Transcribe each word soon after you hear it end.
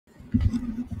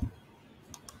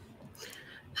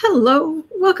Hello,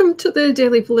 welcome to the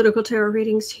Daily Political Tarot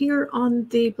Readings here on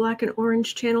the Black and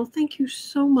Orange channel. Thank you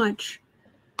so much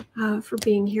for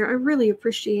being here. I really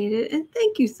appreciate it. And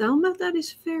thank you, Thelma. That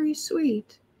is very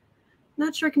sweet.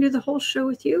 Not sure I can do the whole show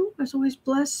with you. As always,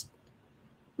 blessed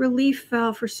relief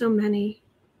valve for so many.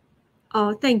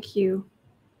 Oh, thank you.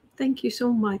 Thank you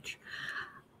so much.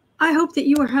 I hope that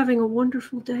you are having a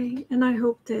wonderful day, and I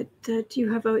hope that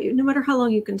you have no matter how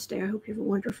long you can stay, I hope you have a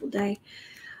wonderful day.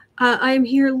 I am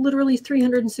here literally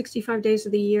 365 days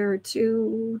of the year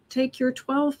to take your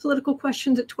 12 political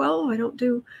questions at 12. I don't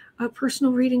do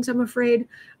personal readings, I'm afraid,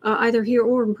 either here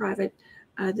or in private.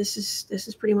 This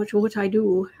is pretty much what I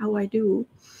do, how I do.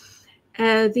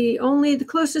 The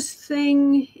closest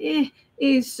thing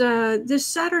is this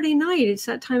Saturday night. It's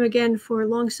that time again for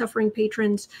long-suffering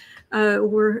patrons.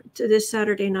 This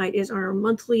Saturday night is our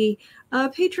monthly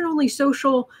patron-only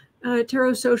social,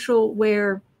 tarot social,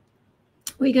 where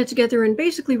we get together and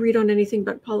basically read on anything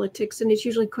but politics, and it's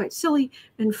usually quite silly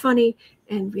and funny,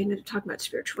 and we ended up talking about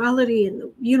spirituality and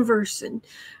the universe and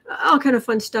all kind of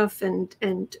fun stuff,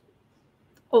 and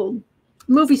old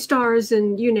movie stars,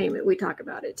 and you name it, we talk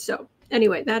about it. So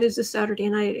anyway, that is a Saturday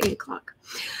night at 8 o'clock.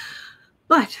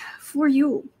 But for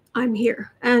you, I'm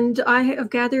here, and I have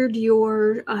gathered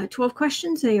your 12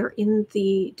 questions. They are in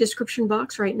the description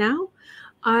box right now.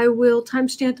 I will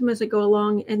timestamp them as I go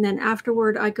along, and then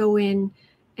afterward I go in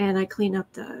and I clean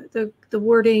up the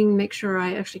wording, make sure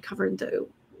I actually covered the.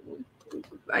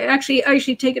 I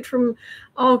actually take it from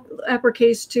all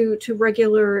uppercase to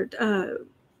regular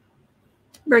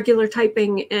regular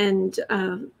typing, and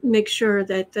make sure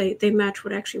that they match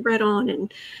what I actually read on.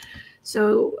 And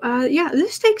so yeah,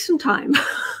 this takes some time.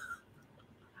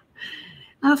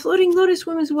 Floating Lotus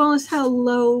Women's Wellness,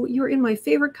 hello. You're in my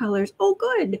favorite colors. Oh,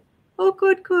 good. Oh,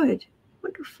 good, good.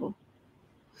 Wonderful.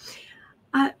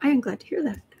 I am glad to hear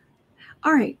that.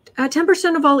 All right.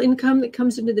 10% of all income that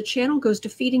comes into the channel goes to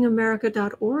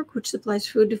feedingamerica.org, which supplies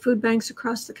food to food banks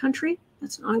across the country.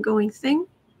 That's an ongoing thing.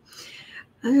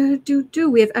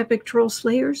 We have Epic Troll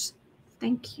Slayers.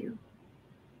 Thank you.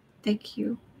 Thank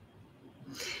you.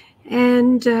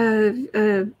 And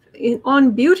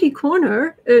on Beauty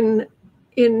Corner in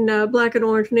Black and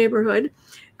Orange neighborhood,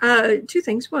 two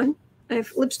things. One, I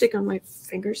have lipstick on my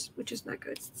fingers, which is not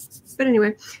good. But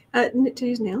anyway,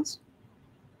 today's nails.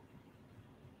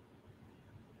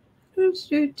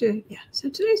 Yeah, so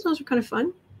today's nails are kind of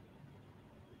fun.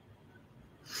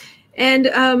 And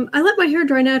I let my hair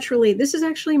dry naturally. This is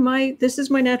actually my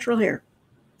natural hair.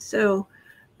 So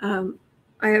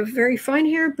I have very fine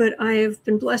hair, but I have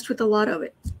been blessed with a lot of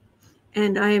it.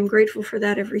 And I am grateful for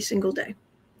that every single day.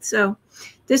 So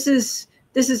this is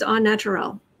au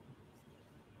naturel.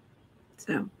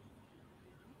 So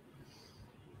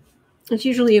it's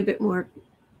usually a bit more,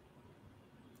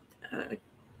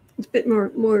 it's a bit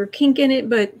more kink in it,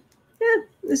 but yeah,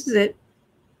 this is it.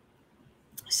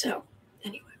 So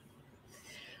anyway,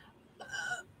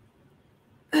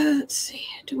 let's see.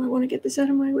 Do I want to get this out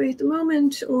of my way at the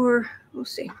moment, or we'll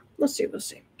see. We'll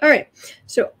see. All right.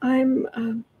 So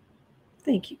I'm.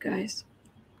 Thank you, guys.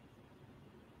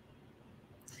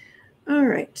 All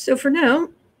right. So for now,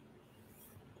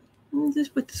 we'll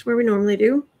just put this where we normally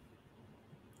do.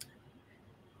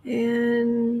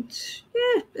 And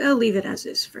yeah, I'll leave it as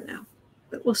is for now.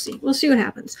 But we'll see. We'll see what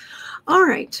happens. All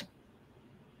right.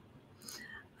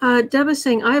 Deb is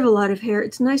saying, I have a lot of hair.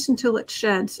 It's nice until it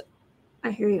sheds. I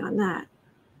hear you on that.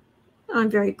 I'm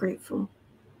very grateful.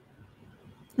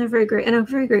 I'm very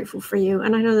grateful for you.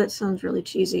 And I know that sounds really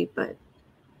cheesy, but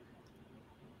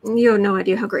you have no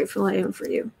idea how grateful I am for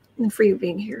you and for you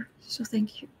being here. So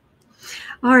thank you.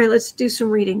 All right, let's do some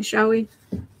reading, shall we?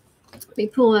 Let me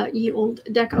pull out ye old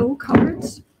deco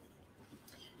cards.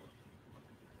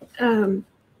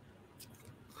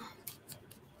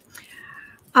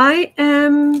 I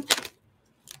am.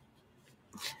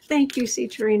 Thank you, C.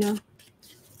 Torino.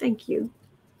 Thank you.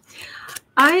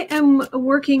 I am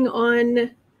working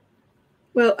on.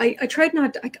 Well, I tried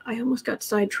not to. I almost got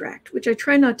sidetracked, which I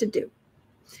try not to do.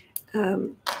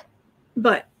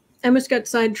 But I almost got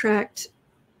sidetracked.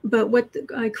 But what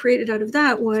I created out of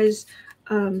that was.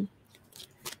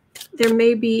 There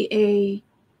may be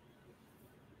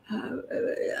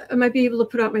I might be able to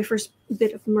put out my first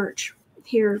bit of merch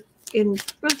here in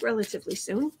relatively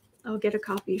soon. I'll get a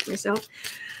copy myself.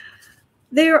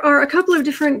 There are a couple of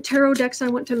different tarot decks I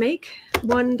want to make.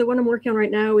 The one I'm working on right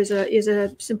now is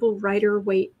a simple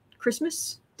Rider-Waite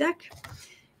Christmas deck,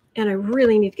 and I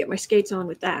really need to get my skates on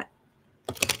with that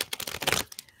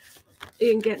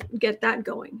and get that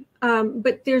going.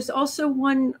 But there's also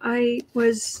one I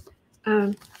was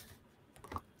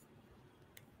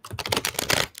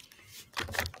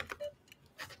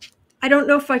I don't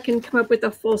know if I can come up with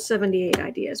a full 78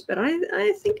 ideas, but I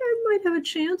think I might have a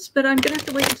chance, but I'm going to have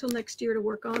to wait until next year to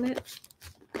work on it.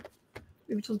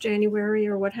 Maybe until January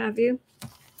or what have you.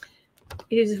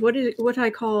 It is what I'm going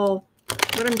to call,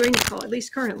 at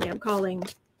least currently, I'm calling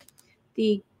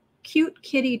the Cute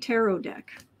Kitty Tarot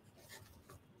Deck.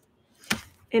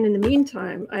 And in the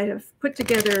meantime, I have put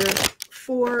together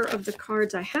 4 of the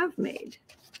cards I have made,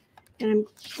 and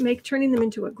I'm turning them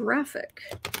into a graphic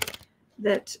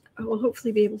that will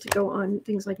hopefully be able to go on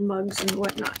things like mugs and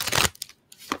whatnot.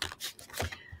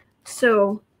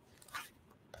 So,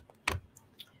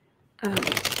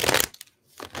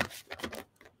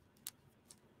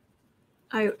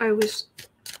 I was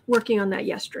working on that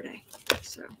yesterday,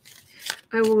 so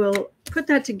I will put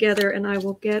that together, and I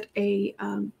will get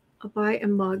I'll buy a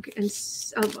mug, and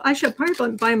I should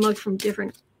probably buy a mug from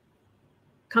different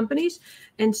companies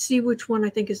and see which one I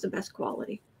think is the best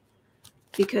quality.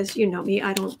 Because you know me,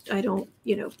 I don't,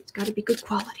 it's got to be good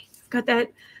quality. Got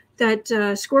that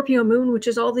Scorpio moon, which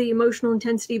is all the emotional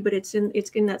intensity, but it's in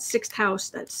that 6th house,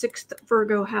 that 6th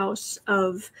Virgo house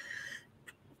of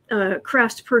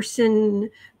craftsperson,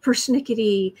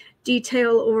 persnickety,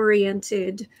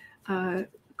 detail-oriented,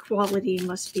 quality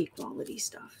must be quality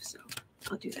stuff. So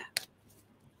I'll do that.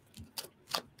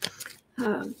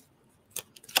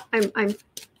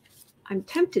 I'm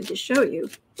tempted to show you,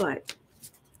 but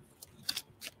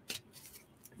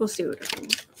we'll see what we come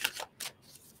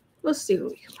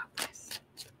up with.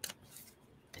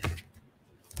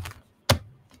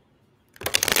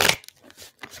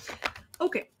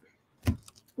 Okay,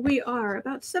 we are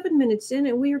about 7 minutes in,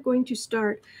 and we are going to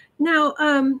start now.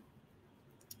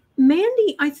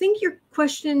 Mandy, I think your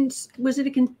questions,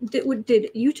 did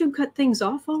YouTube cut things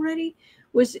off already?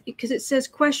 Because it says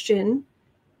question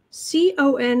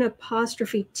CON''T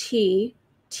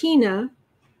Tina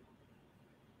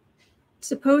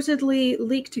supposedly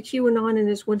leaked to QAnon and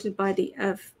is wanted by the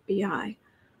FBI.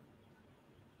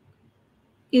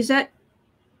 Is that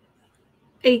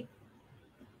I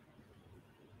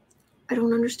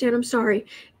don't understand. I'm sorry.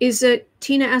 Is it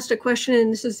Tina asked a question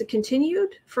and this is the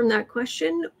continued from that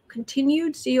question?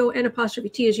 Continued,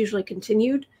 CON''T is usually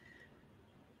continued.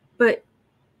 But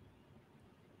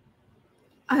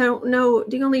I don't know.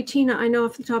 The only Tina I know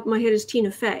off the top of my head is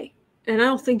Tina Fey. And I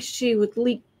don't think she would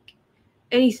leak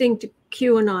anything to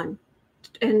QAnon.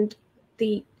 And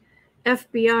the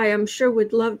FBI, I'm sure,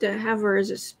 would love to have her as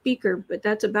a speaker, but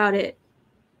that's about it.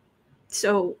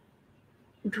 So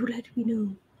do let me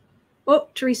know. Oh,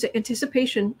 Teresa,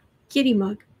 anticipation, kitty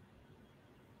mug.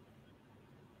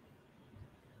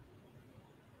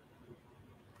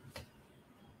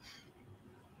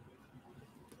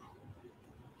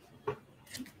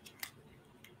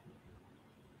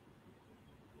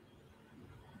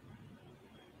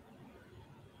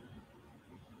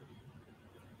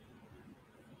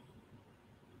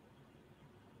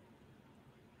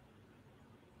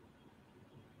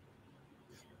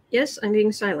 Yes, I'm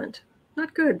being silent.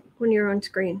 Not good when you're on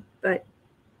screen, but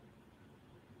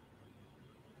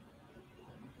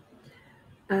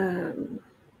I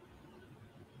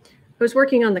was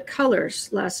working on the colors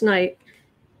last night,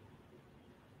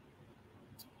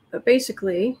 but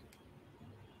basically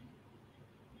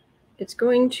it's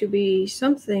going to be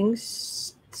something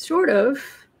sort of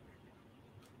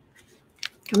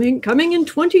coming in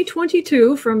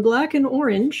 2022 from Black and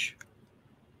Orange.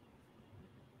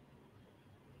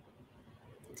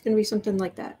 It's going to be something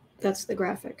like that. That's the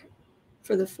graphic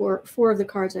for the four of the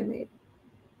cards I made.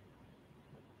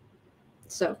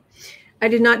 So I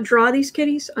did not draw these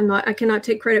kitties. I cannot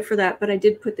take credit for that, but I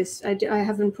did put this. I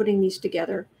have been putting these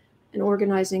together and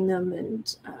organizing them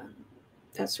and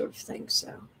that sort of thing.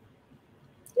 So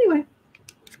anyway,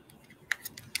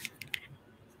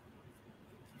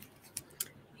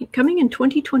 coming in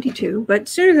 2022, but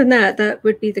sooner than that, that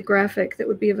would be the graphic that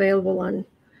would be available on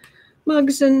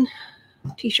mugs and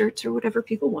t-shirts or whatever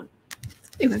people want.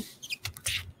 Anyway.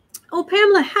 Oh,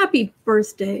 Pamela, happy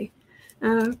birthday.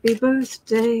 Happy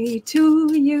birthday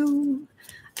to you.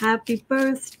 Happy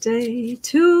birthday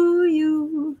to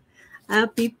you.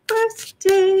 Happy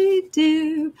birthday,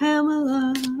 dear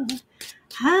Pamela.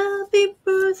 Happy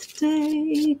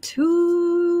birthday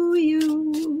to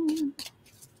you.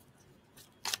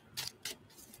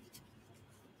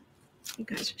 You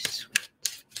guys are sweet.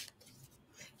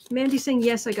 Mandy's saying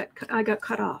yes. I got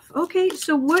cut off. Okay,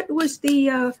 so what was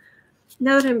the?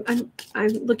 Now that I'm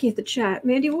looking at the chat,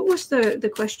 Mandy, what was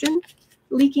the question?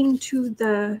 Leaking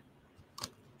the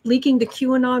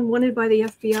QAnon wanted by the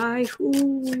FBI.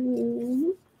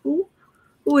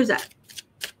 Who is that?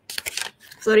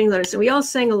 Floating letters. And we all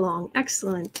sang along.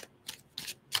 Excellent.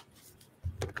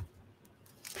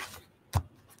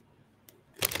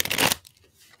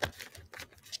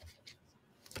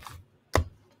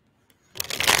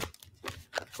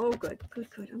 Oh, good.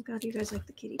 I'm glad you guys like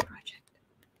the Kitty Project.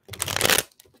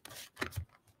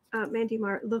 Mandy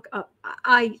Mar, look up.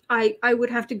 I would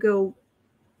have to go.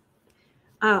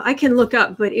 I can look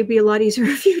up, but it'd be a lot easier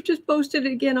if you just posted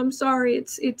it again. I'm sorry.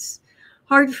 It's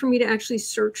hard for me to actually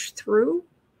search through.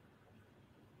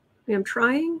 I'm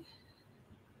trying.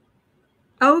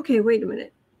 Oh, okay, wait a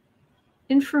minute.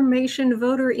 Information,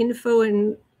 voter info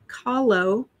in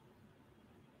Calo.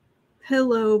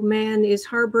 Pillow man is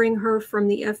harboring her from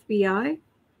the FBI.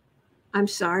 I'm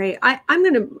sorry. I'm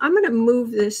gonna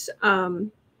move this.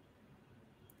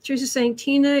 She's saying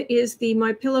Tina is the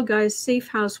My Pillow guy's safe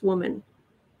house woman,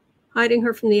 hiding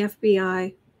her from the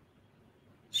FBI.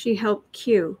 She helped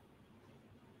Q.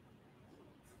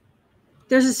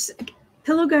 There's a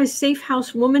Pillow guy's safe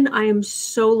house woman. I am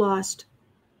so lost.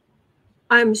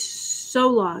 I'm so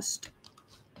lost.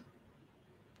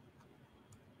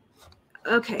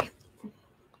 Okay.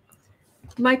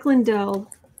 Mike Lindell.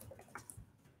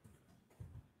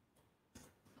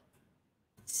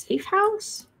 Safe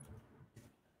house?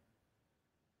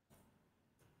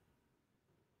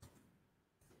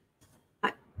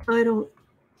 I don't.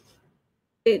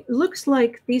 It looks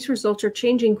like these results are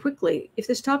changing quickly. If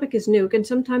this topic is new, it can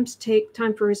sometimes take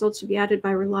time for results to be added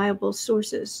by reliable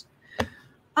sources.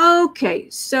 Okay,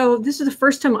 so this is the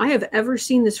first time I have ever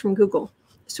seen this from Google.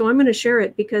 So I'm going to share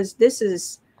it because this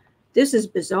is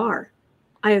bizarre.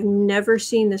 I have never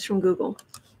seen this from Google.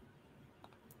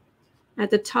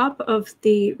 At the top of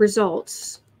the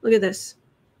results, look at this.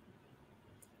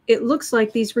 It looks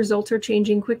like these results are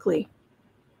changing quickly.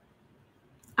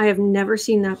 I have never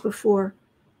seen that before.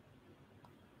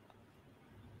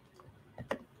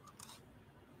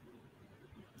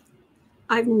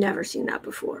 I've never seen that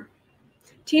before.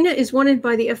 Tina is wanted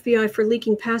by the FBI for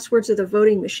leaking passwords of the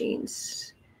voting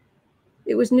machines.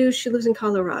 It was news. She lives in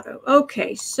Colorado.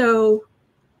 Okay, so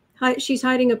she's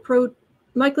hiding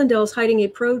Mike Lindell's hiding a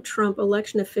pro-Trump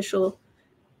election official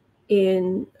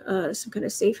in some kind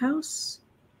of safe house.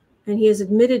 And he has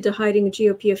admitted to hiding a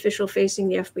GOP official facing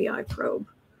the FBI probe.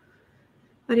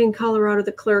 Hiding in Colorado,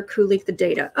 the clerk who leaked the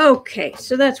data. Okay,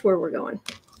 so that's where we're going.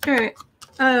 All right.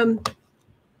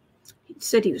 He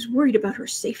said he was worried about her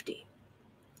safety.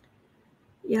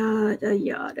 Yada,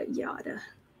 yada, yada.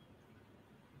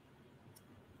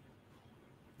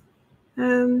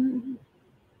 I'm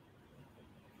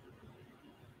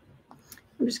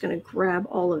just going to grab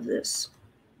all of this.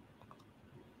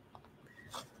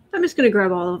 I'm just going to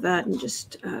grab all of that and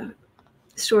just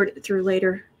sort it through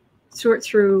later. Sort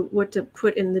through what to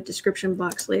put in the description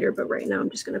box later, but right now I'm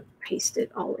just going to paste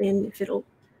it all in if it'll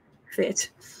fit.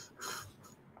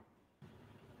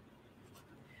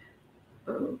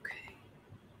 Okay.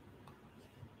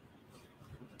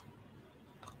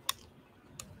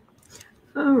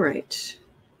 All right.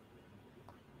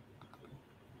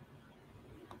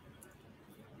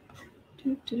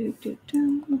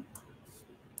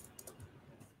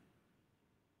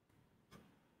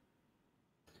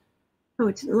 Oh,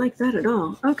 it didn't like that at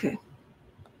all. Okay.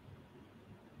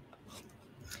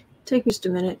 Take just a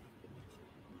minute.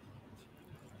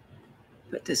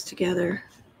 Put this together.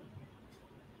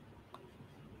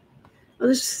 Oh,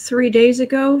 this is 3 days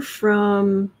ago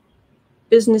from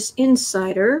Business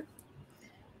Insider.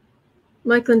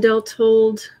 Mike Lindell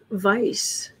told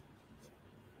Vice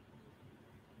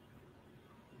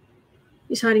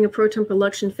he's hiding a pro-Trump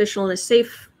election official in a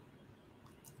safe.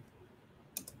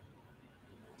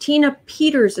 Tina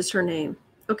Peters is her name.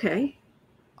 Okay.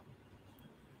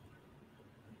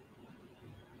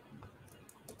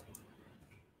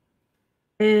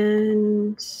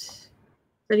 And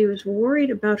that he was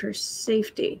worried about her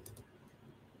safety.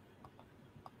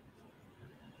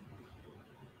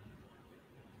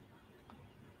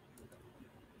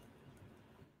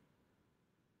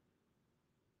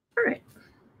 All right.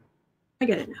 I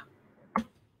get it now.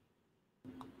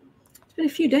 It's been a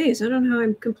few days. I don't know how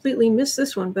I completely missed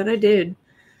this one, but I did.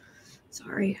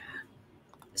 Sorry.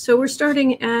 So we're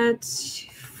starting at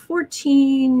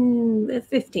 15.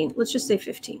 Let's just say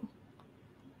 15.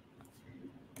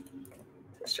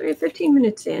 Starting 15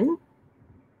 minutes in.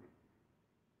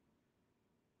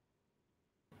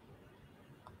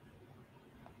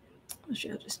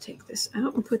 Actually, I'll just take this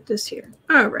out and put this here.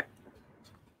 All right.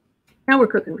 Now we're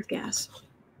cooking with gas.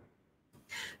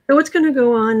 So what's going to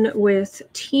go on with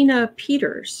Tina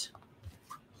Peters?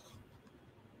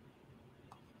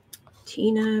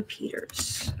 Tina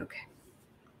Peters. Okay.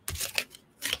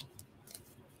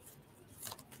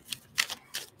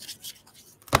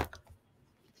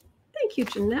 Thank you,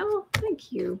 Janelle.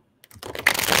 Thank you.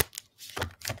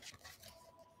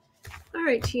 All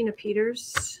right, Tina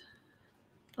Peters.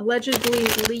 Allegedly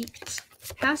leaked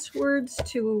passwords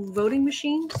to voting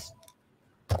machines.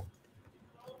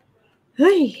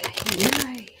 Hey,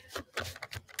 yay.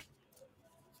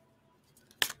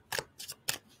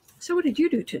 So what did you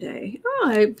do today? Oh,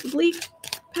 I leaked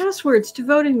passwords to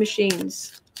voting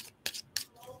machines.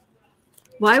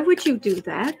 Why would you do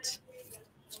that?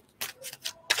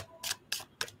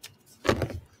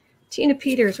 Tina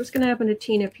Peters. What's going to happen to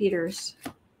Tina Peters?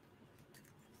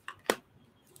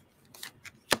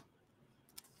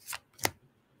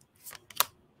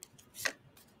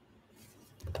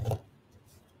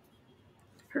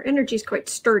 Her energy is quite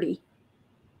sturdy.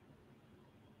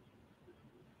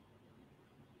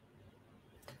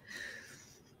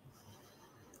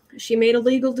 She made a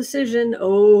legal decision.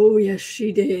 Oh, yes,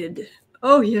 she did.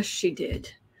 Oh, yes, she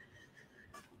did.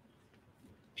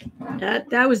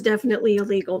 That was definitely a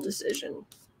legal decision.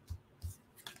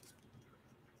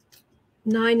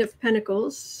 9 of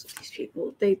Pentacles. These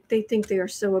people, they think they are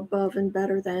so above and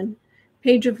better than.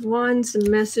 Page of Wands, a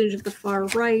message of the far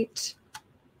right.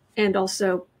 And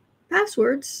also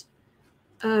passwords.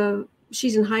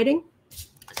 She's in hiding.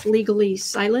 Legally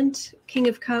silent. King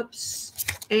of Cups.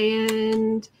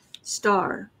 And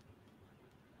Star.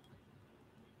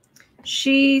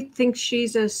 She thinks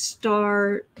she's a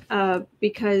star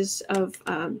because of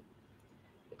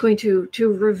going to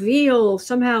reveal,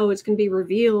 somehow it's going to be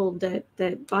revealed that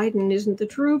Biden isn't the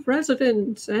true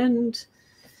president and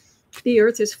the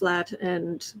earth is flat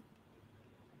and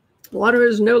water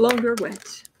is no longer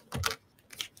wet.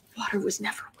 Water was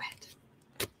never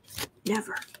wet.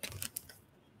 Never.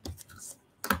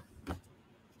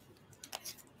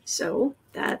 So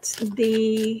that's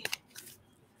the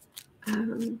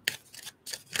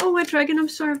oh, White Dragon, I'm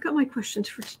sorry. I've got my questions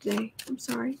for today. I'm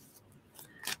sorry.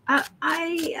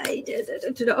 I did.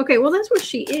 Okay, well, that's what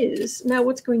she is. Now,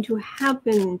 what's going to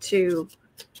happen to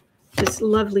this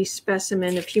lovely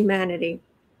specimen of humanity?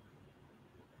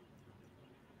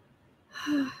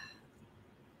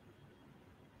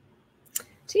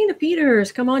 Tina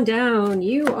Peters, come on down.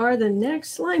 You are the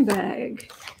next slime bag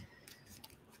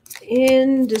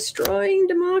in destroying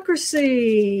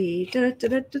democracy. Da, da,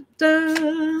 da, da,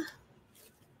 da.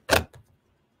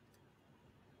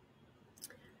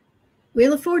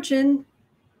 Wheel of Fortune.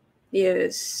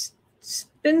 Yes,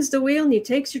 spins the wheel and he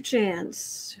takes your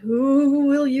chance. Who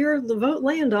will your vote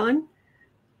land on?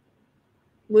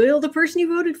 Will the person you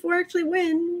voted for actually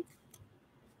win?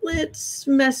 Let's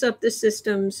mess up the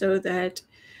system so that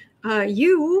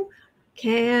you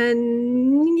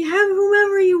can have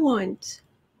whomever you want,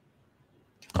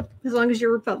 as long as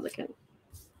you're Republican.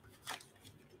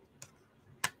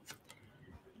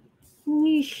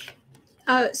 Yeesh.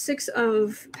 6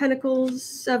 of Pentacles,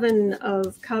 7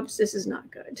 of Cups. This is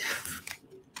not good.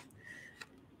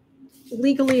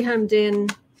 Legally hemmed in.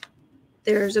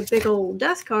 There's a big old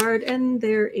death card, and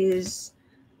there is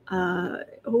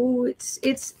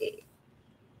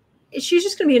she's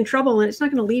just going to be in trouble, and it's not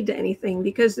going to lead to anything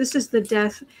because this is the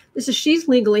death. She's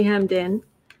legally hemmed in,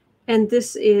 and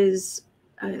this is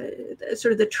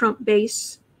sort of the Trump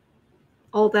base.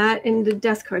 All that, and the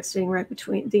death card sitting right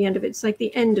between the end of it. It's like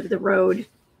the end of the road.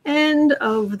 End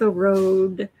of the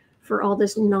road for all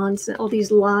this nonsense, all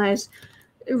these lies,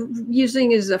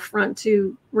 using as a front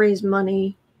to raise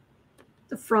money,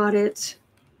 to fraud it.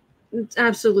 It's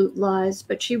absolute lies,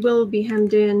 but she will be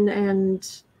hemmed in,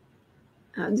 and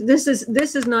this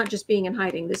is not just being in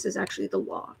hiding. This is actually the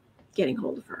law getting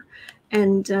hold of her.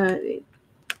 And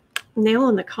nail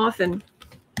in the coffin.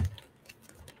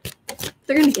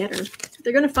 They're going to get her.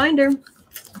 They're going to find her,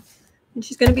 and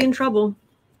she's going to be in trouble.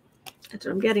 That's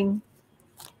what I'm getting.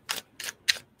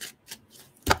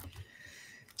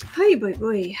 Hi,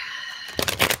 boy.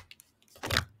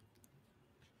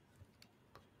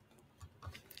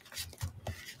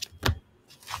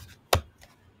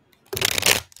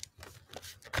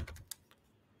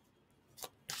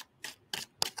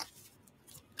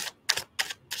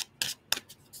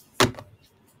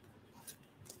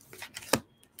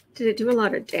 Did it do a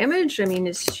lot of damage? I mean,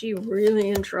 is she really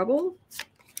in trouble?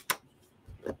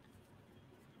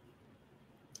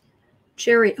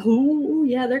 Cherry. Oh,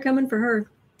 yeah, they're coming for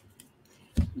her.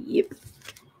 Yep.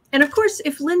 And of course,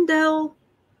 if Lindell,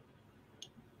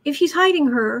 if he's hiding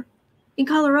her in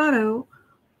Colorado,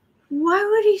 why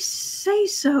would he say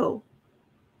so?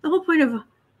 The whole point of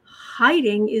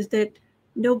hiding is that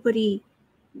nobody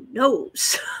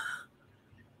knows.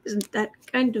 Isn't that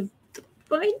kind of the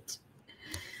point?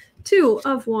 2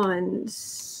 of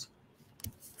Wands,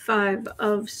 5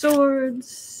 of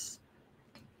Swords,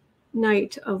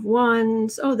 Knight of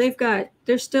Wands. Oh, they're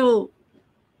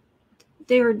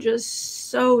just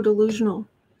so delusional.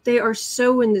 They are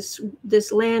so in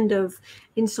this land of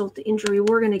insult to injury.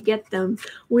 We're going to get them.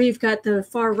 We've got the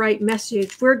far right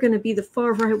message. We're going to be the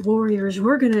far right warriors.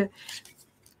 We're going to.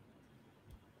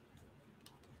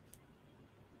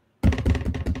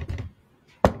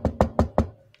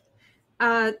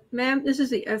 Ma'am, this is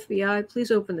the FBI.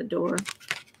 Please open the door.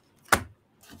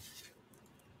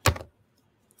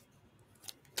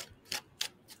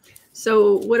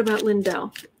 So what about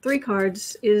Lindell? 3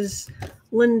 cards. Is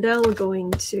Lindell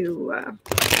going to...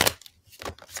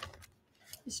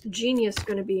 is genius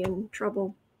going to be in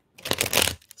trouble?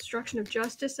 Destruction of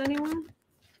justice, anyone?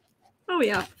 Oh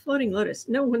yeah, Floating Lotus.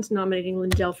 No one's nominating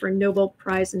Lindell for a Nobel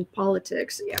Prize in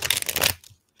politics. Yeah.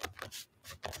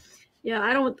 Yeah,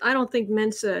 I don't think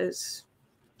Mensa has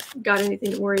got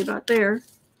anything to worry about there.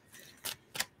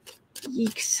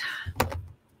 Yeeks.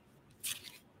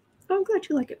 Oh, I'm glad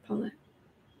you like it, Paula.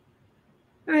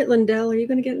 All right, Lindell, are you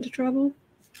going to get into trouble?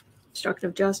 Destruction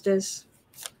of justice.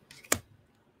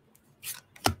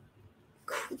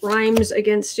 Crimes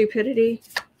against stupidity.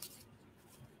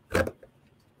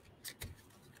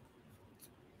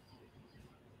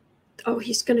 Oh,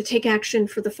 he's going to take action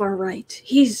for the far right.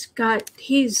 He's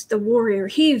the warrior.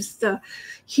 He's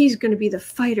going to be the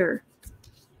fighter.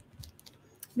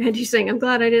 Mandy's saying, I'm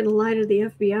glad I didn't lie to the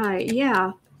FBI.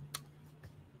 Yeah.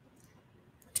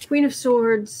 Queen of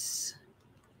Swords,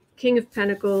 King of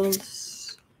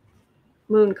Pentacles,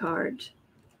 Moon card.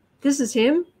 This is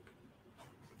him.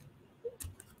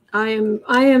 I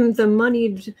am the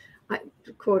moneyed,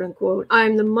 quote unquote,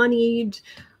 I'm the moneyed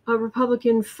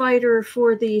Republican fighter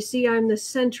for the, see, I'm the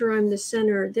center, I'm the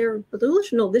center. They're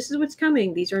delusional. This is what's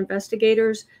coming. These are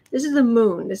investigators. This is the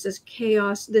moon. This is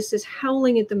chaos. This is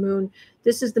howling at the moon.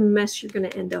 This is the mess you're going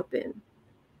to end up in.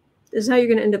 This is how you're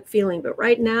going to end up feeling. But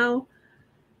right now,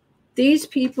 these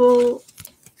people,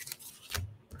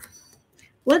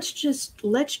 let's just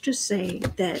say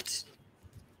that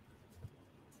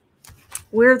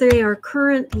where they are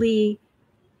currently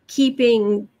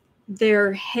keeping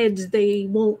their heads, they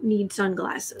won't need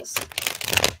sunglasses.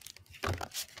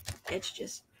 It's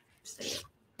just say it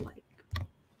like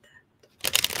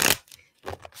that.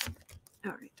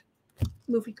 All right,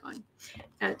 moving on.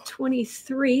 At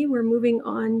 23, we're moving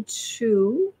on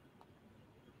to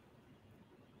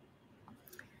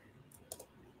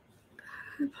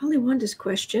Polywanda's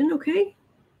question. Okay, is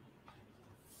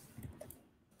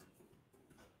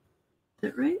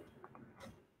that right?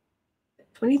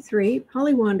 23,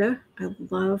 Polywanda. I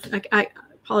love,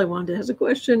 Polywanda has a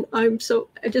question. I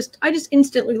just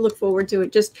instantly look forward to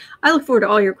it. I look forward to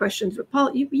all your questions. But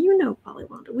Paul, you know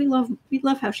Polywanda. We love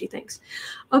how she thinks.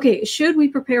 Okay, should we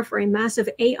prepare for a massive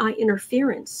AI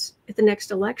interference at the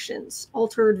next elections?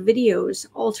 Altered videos,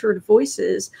 altered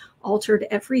voices, altered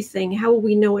everything. How will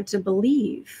we know what to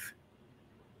believe?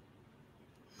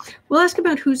 We'll ask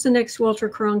about who's the next Walter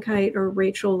Cronkite or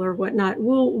Rachel or whatnot.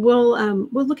 We'll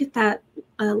look at that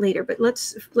later. But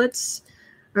let's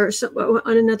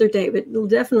on another day. But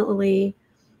definitely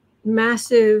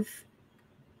massive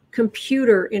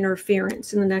computer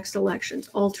interference in the next elections.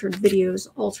 Altered videos,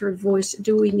 altered voice.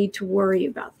 Do we need to worry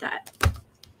about that?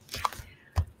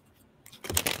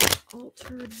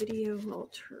 Altered video,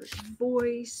 altered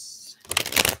voice.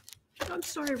 I'm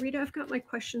sorry, Rita, I've got my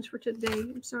questions for today.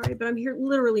 I'm sorry, but I'm here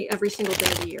literally every single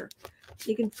day of the year.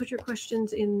 You can put your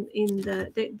questions in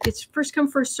it's first come,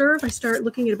 first serve. I start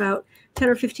looking at about 10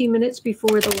 or 15 minutes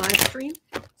before the live stream.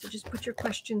 So just put your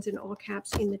questions in all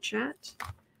caps in the chat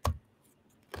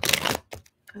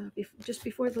just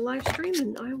before the live stream,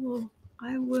 and I will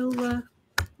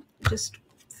just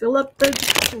fill up the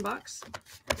discussion box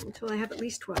until I have at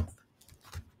least 12.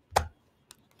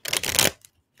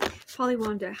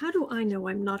 Polywanda, how do I know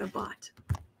I'm not a bot?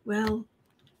 Well,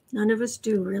 none of us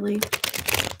do, really.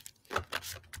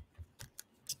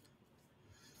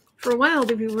 For a while,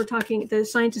 the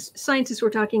scientists were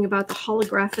talking about the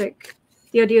holographic,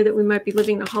 the idea that we might be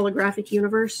living in a holographic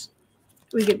universe.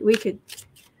 We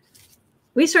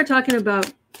start talking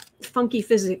about funky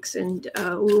physics, and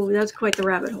that's quite the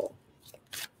rabbit hole.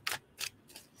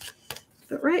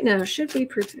 But right now, should we be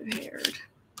prepared?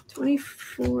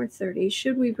 24:30.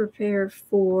 Should we prepare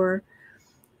for?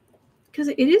 Because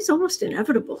it is almost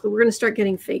inevitable that we're going to start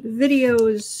getting fake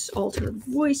videos, altered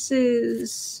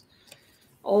voices,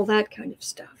 all that kind of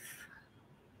stuff.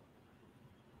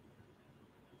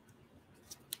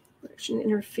 Election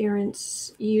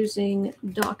interference using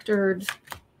doctored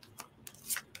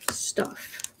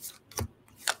stuff.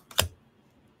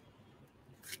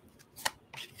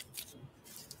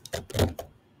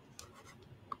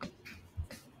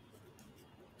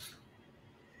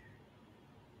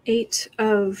 Eight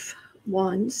of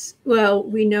Wands. Well,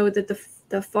 we know that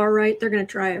the far right, they're going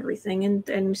to try everything.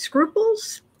 And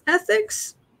scruples,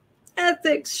 ethics,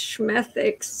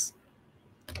 schmethics.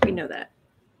 We know that.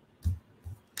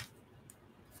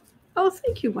 Oh,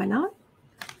 thank you. Why not?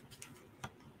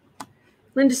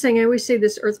 Linda's saying, I always say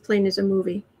this earth plane is a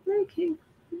movie. Okay.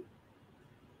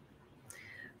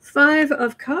 5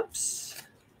 of Cups.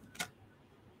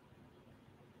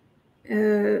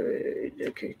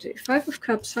 Okay, 5 of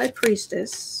Cups, High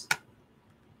Priestess.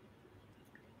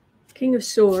 King of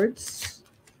Swords.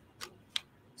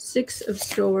 6 of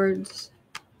Swords.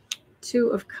 2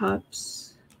 of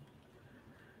Cups.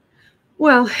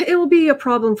 Well, it will be a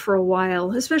problem for a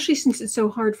while, especially since it's so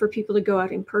hard for people to go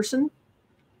out in person.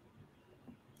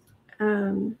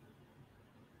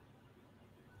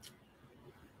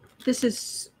 This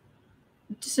is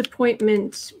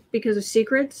disappointment because of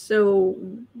secrets, so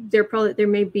there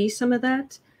may be some of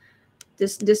that.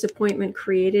 This disappointment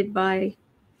created by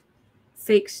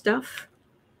fake stuff.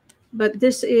 But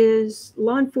this is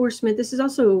law enforcement. This is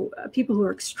also people who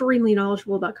are extremely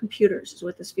knowledgeable about computers, is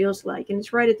what this feels like. And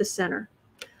it's right at the center.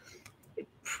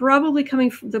 Probably coming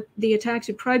from the attacks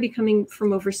would probably be coming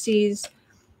from overseas.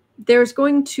 There's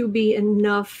going to be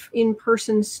enough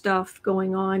in-person stuff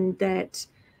going on that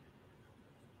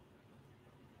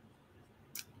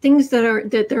things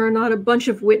that there are not a bunch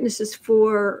of witnesses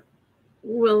for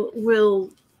will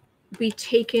be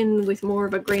taken with more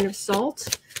of a grain of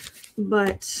salt.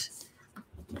 But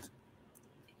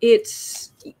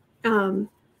it's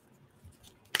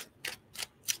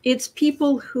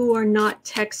people who are not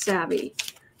tech savvy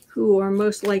who are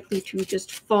most likely to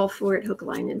just fall for it hook,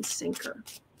 line, and sinker.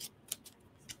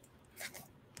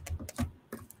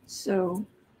 So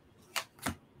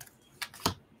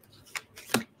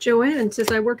Joanne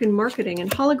says, I work in marketing, and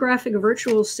holographic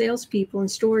virtual salespeople in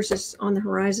stores is on the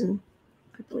horizon.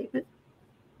 I believe it.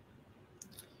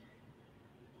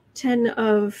 10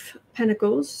 of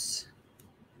Pentacles.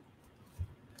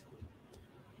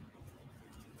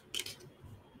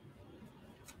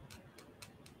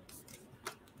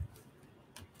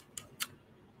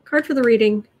 Card for the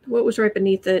reading. What was right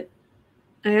beneath it?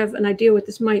 I have an idea what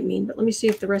this might mean, but let me see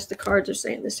if the rest of the cards are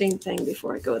saying the same thing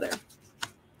before I go there.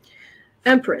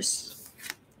 Empress.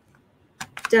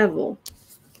 Devil.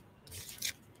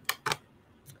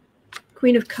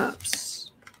 Queen of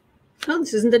Cups. Oh,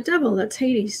 this isn't the devil. That's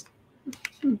Hades.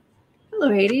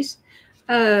 Hello, Hades.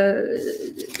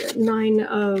 9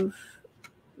 of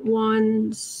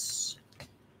Wands.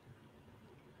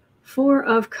 4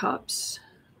 of Cups.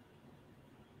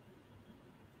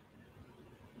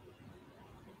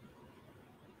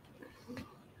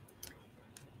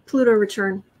 Pluto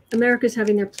return. America's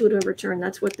having their Pluto return.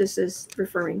 That's what this is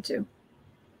referring to.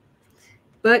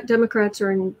 But Democrats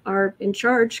are in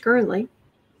charge currently.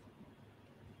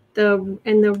 The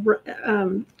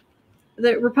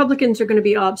Republicans are going to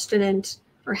be obstinate,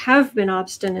 or have been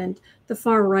obstinate. The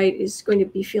far right is going to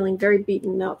be feeling very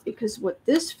beaten up, because what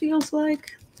this feels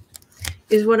like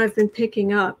is what I've been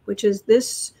picking up, which is the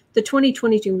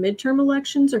 2022 midterm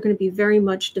elections are going to be very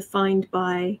much defined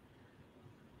by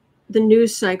the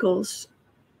news cycles,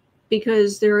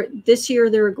 because this year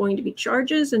there are going to be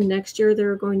charges, and next year there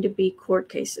are going to be court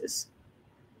cases,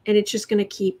 and it's just going to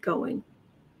keep going.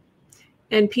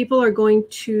 And people are going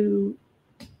to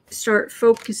start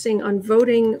focusing on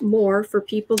voting more for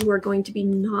people who are going to be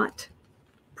not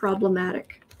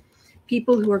problematic,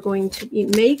 people who are going to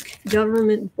make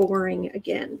government boring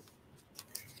again.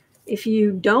 If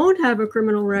you don't have a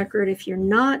criminal record, if you're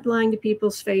not lying to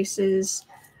people's faces,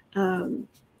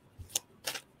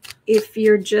 if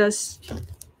you're just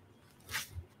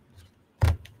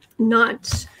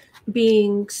not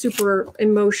being super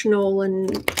emotional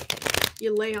and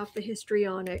you lay off the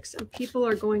histrionics, and people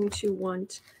are going to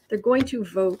they're going to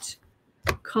vote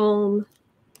calmer.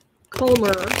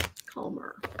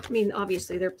 I mean,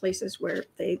 obviously there are places where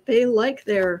they like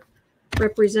their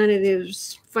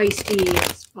representatives feisty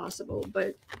as possible,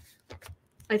 but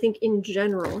I think in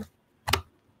general,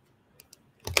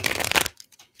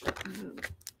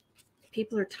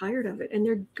 people are tired of it, and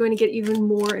they're going to get even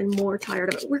more and more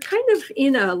tired of it. We're kind of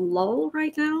in a lull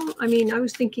right now. I mean, I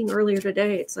was thinking earlier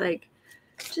today, it's like,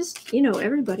 just,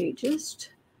 everybody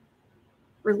just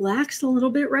relax a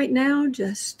little bit right now.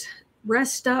 Just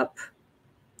rest up.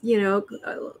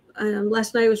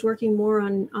 Last night I was working more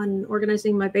on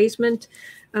organizing my basement,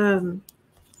 my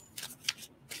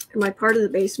part of the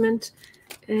basement,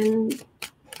 and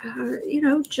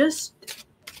just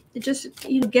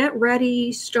get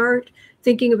ready, start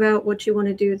thinking about what you want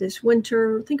to do this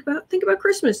winter. Think about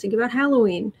Christmas, think about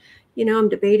Halloween. I'm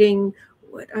debating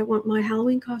what I want my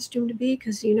Halloween costume to be,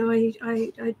 because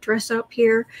I dress up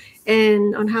here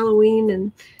and on Halloween,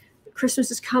 and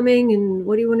Christmas is coming, and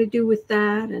what do you want to do with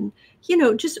that? And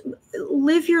just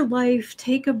live your life,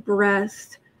 take a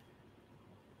breath.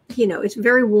 It's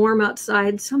very warm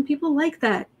outside. Some people like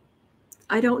that.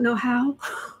 I don't know how,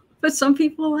 but some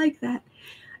people like that.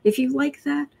 If you like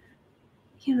that,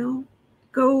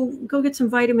 go get some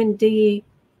vitamin D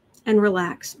and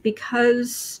relax,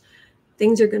 because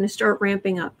things are going to start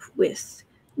ramping up with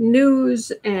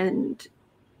news and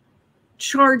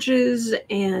charges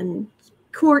and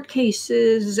court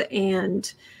cases,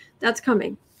 and that's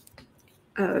coming.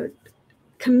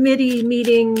 Committee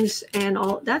meetings and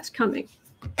all that's coming.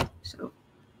 So,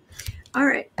 all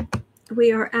right,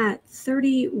 we are at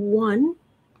 31.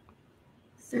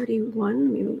 31.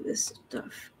 Let me move this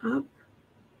stuff up.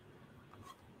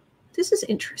 This is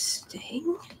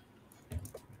interesting.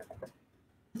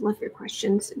 Love your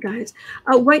questions, guys.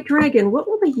 White Dragon, what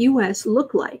will the U.S.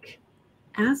 look like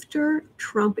after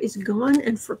Trump is gone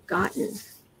and forgotten?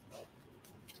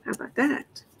 How about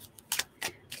that?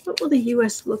 What will the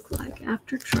U.S. look like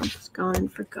after Trump is gone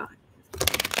and forgotten?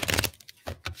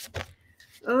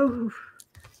 Oh,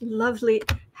 lovely.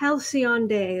 Halcyon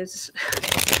days.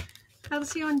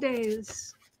 Halcyon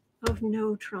days of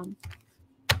no Trump,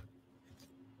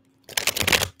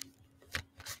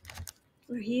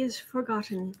 where he is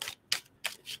forgotten.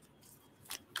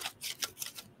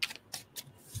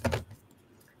 What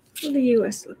will the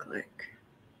U.S. look like?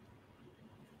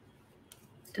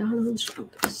 Donald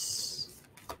Trump is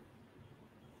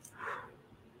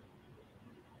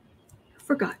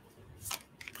forgotten.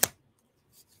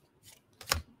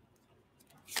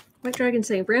 White Dragon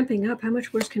saying, ramping up, how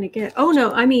much worse can it get? Oh,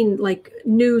 no, I mean like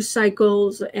news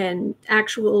cycles and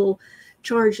actual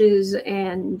charges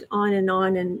and on and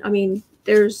on. And I mean,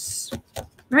 there's,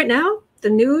 right now,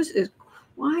 the news is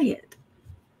quiet.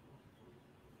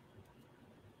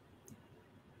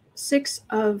 6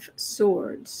 of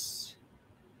Swords.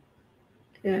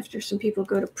 After some people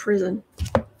go to prison.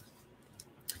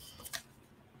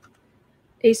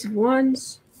 Ace of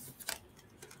Wands.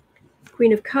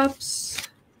 Queen of Cups.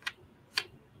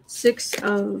 6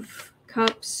 of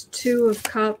Cups, 2 of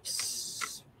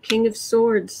Cups, King of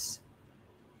Swords.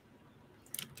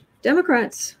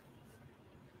 Democrats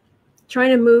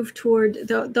trying to move toward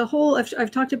the whole,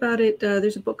 I've talked about it,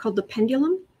 there's a book called The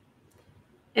Pendulum,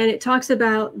 and it talks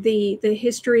about the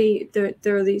history, there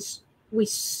are these, we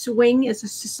swing as a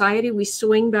society, we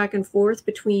swing back and forth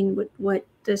between what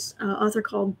this author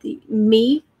called the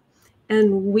me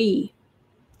and we.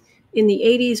 In the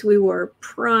 80s, we were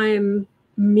prime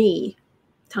me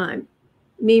time.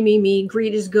 Me,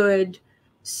 greed is good,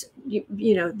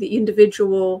 the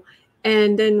individual.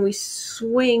 And then we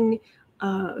swing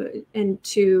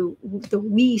into the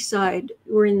we side.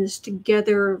 We're in this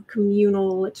together,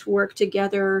 communal, let's work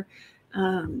together,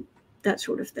 that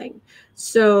sort of thing.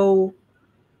 So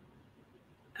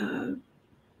every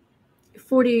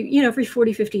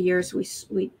 40, 50 years,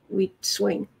 we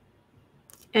swing.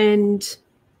 And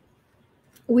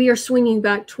we are swinging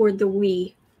back toward the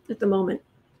we at the moment,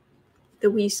 the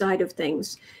we side of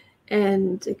things,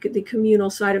 and the communal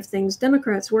side of things.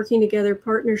 Democrats working together,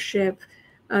 partnership,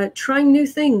 trying new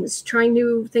things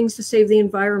to save the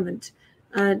environment.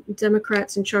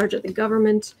 Democrats in charge of the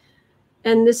government.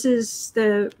 And this is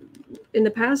in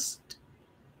the past,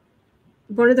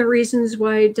 one of the reasons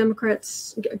why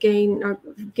Democrats gain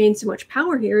so much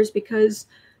power here is because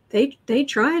they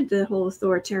tried the whole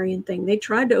authoritarian thing. They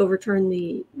tried to overturn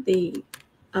the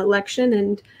election,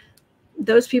 and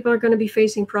those people are going to be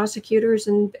facing prosecutors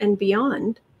and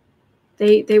beyond.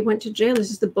 They went to jail.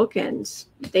 This is the bookends.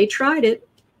 They tried it.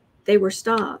 They were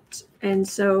stopped. And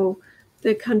so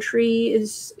the country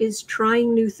is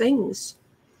trying new things.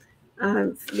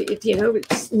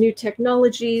 It's new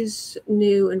technologies,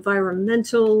 new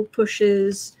environmental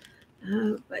pushes,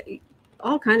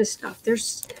 all kind of stuff.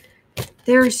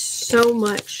 There's so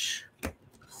much.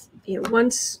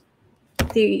 Once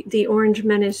the Orange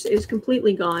Menace is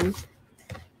completely gone,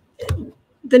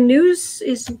 the news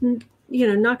is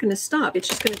not going to stop. It's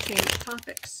just going to change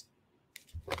topics,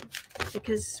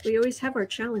 because we always have our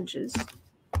challenges.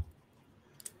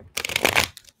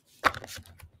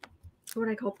 What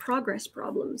I call progress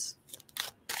problems.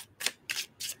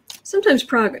 Sometimes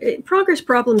progress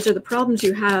problems are the problems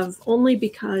you have only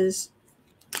because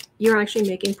you're actually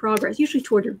making progress, usually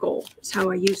toward your goal is how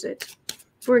I use it.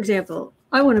 For example,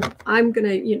 I'm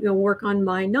going to work on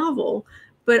my novel,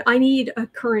 but I need a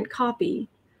current copy.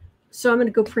 So I'm going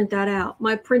to go print that out.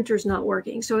 My printer's not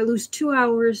working. So I lose 2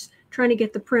 hours trying to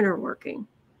get the printer working.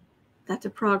 That's a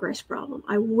progress problem.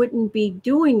 I wouldn't be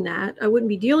doing that. I wouldn't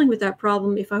be dealing with that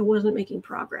problem if I wasn't making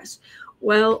progress.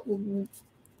 Well,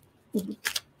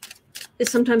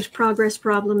 sometimes progress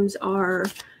problems are,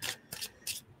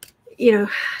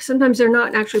 sometimes they're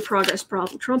not actually progress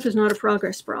problem. Trump is not a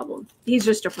progress problem. He's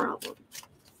just a problem.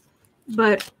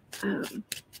 But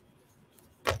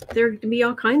there can be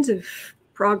all kinds of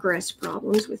progress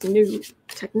problems with new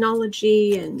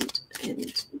technology and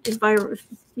environment,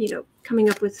 coming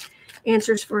up with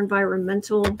answers for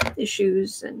environmental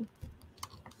issues. And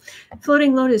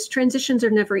floating lotus, transitions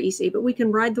are never easy, but we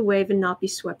can ride the wave and not be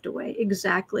swept away.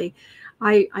 Exactly.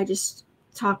 I just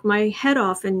talk my head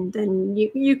off, and then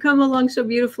you come along so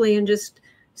beautifully and just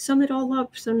sum it all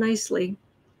up so nicely.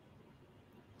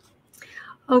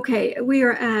 Okay, we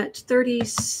are at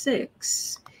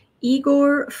 36.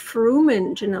 Igor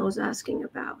Fruman, Janelle's asking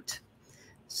about.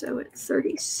 So at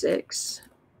 36.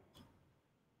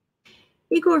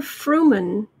 Igor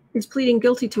Fruman is pleading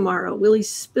guilty tomorrow. Will he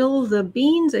spill the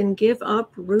beans and give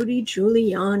up Rudy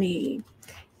Giuliani?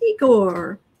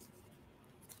 Igor.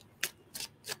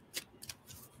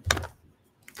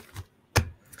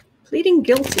 Pleading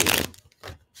guilty.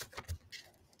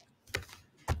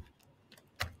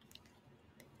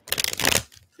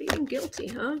 Pleading guilty,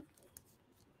 huh?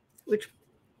 Which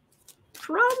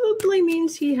probably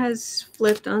means he has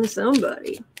flipped on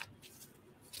somebody.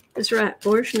 That's right,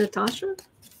 Borscht Natasha.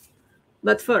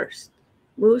 But first,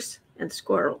 moose and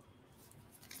squirrel.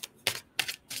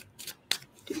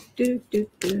 Do, do, do,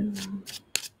 do.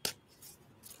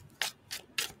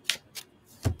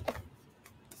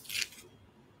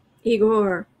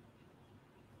 Igor.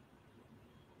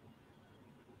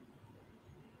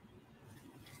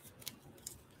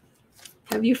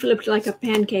 Have you flipped like a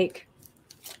pancake?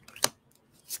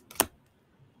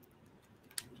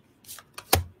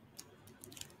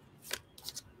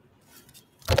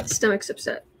 Stomach's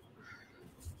upset.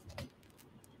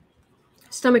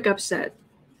 Stomach upset.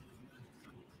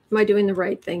 Am I doing the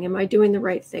right thing? Am I doing the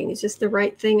right thing? Is this the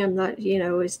right thing? I'm not,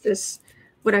 is this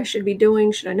what I should be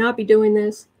doing? Should I not be doing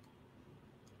this?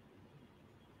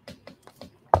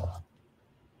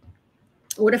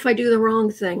 What if I do the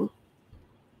wrong thing?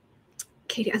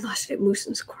 Katie, I lost it. Moose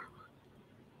and squirrel.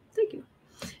 Thank you.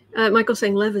 Michael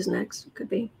saying Lev is next. Could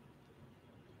be.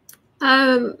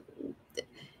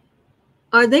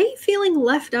 Are they feeling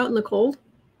left out in the cold?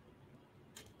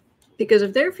 Because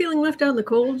if they're feeling left out in the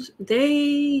cold,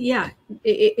 he's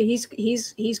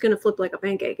going to flip like a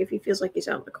pancake if he feels like he's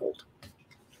out in the cold.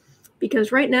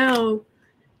 Because right now,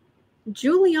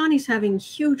 Giuliani's having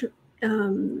huge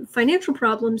financial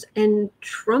problems, and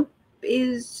Trump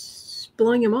is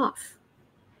blowing him off.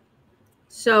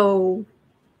 So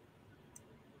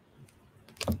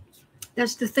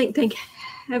that's the thing. Thank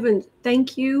heaven.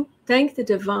 Thank you. Thank the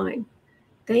divine.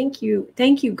 Thank you.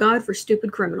 Thank you, God, for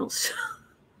stupid criminals.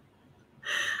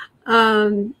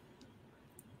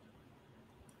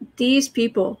 These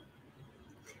people,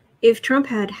 if Trump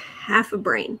had half a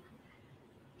brain,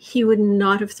 he would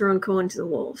not have thrown Cohen to the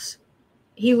wolves.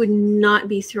 He would not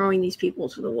be throwing these people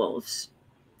to the wolves.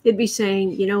 He'd be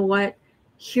saying, you know what?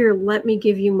 Here, let me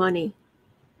give you money.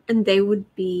 And they would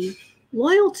be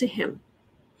loyal to him.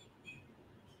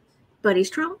 But he's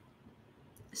Trump.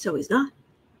 So he's not.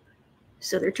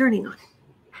 So they're turning on him.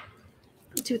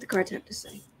 Let's see what the cards have to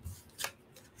say.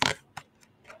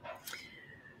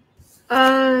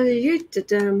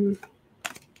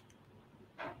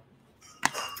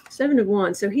 Seven of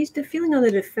Wands. So he's feeling on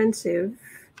the defensive,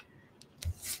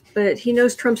 but he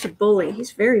knows Trump's a bully.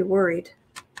 He's very worried.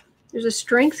 There's a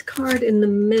Strength card in the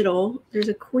middle. There's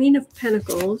a Queen of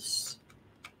Pentacles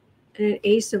and an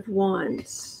Ace of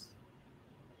Wands.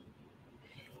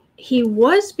 He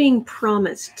was being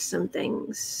promised some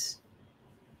things.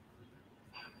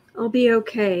 I'll be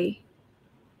okay.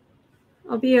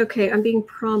 I'll be okay. I'm being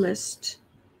promised.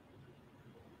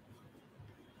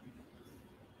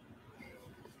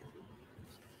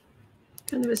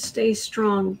 Kind of a stay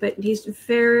strong, but he's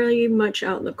very much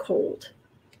out in the cold.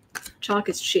 Chalk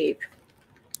is cheap.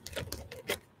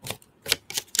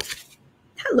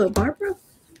 Hello, Barbara.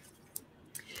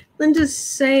 Linda's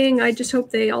saying, I just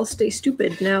hope they all stay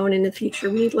stupid now and in the future.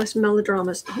 We need less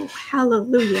melodramas. Oh,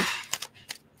 hallelujah.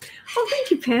 Oh,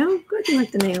 thank you, Pam. Glad you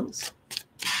like the nails.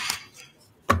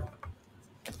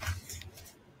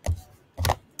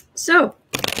 So,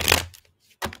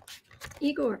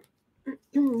 Igor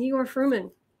Fruman.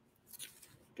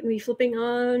 Gonna be flipping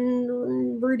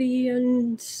on Rudy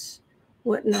and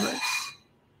whatnot.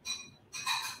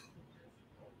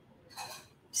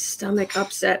 Stomach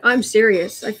upset. I'm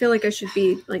serious. I feel like I should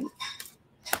be like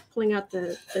pulling out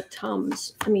the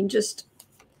Tums. I mean, just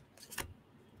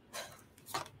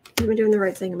Am I doing the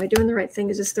right thing? Am I doing the right thing?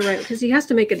 Is this the right? Because he has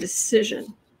to make a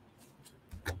decision.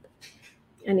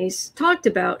 And he's talked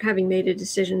about having made a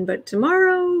decision, but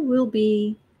tomorrow will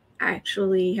be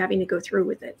actually having to go through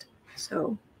with it.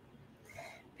 So,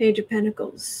 Page of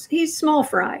Pentacles. He's small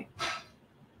fry.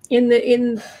 In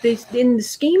the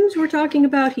schemes we're talking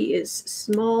about, he is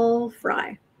small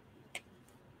fry.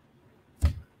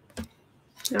 All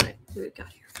right, what do we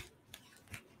got here?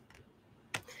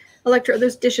 Electra,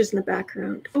 those dishes in the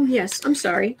background. Oh yes, I'm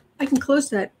sorry. I can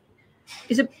close that.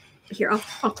 Is it here?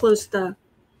 I'll close the.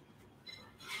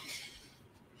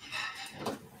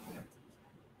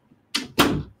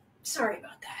 Sorry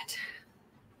about that.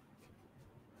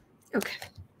 Okay.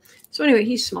 So anyway,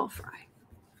 he's small fry.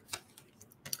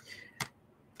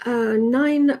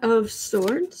 9 of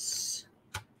Swords.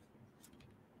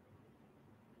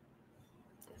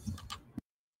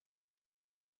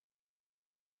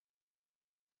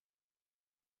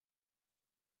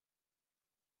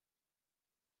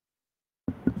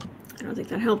 I don't think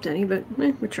that helped any, but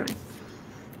we're trying.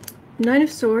 9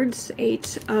 of Swords,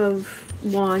 8 of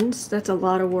Wands. That's a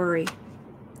lot of worry.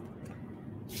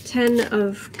 10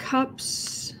 of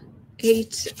Cups,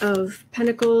 8 of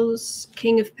Pentacles,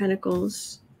 King of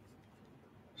Pentacles.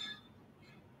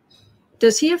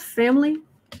 Does he have family?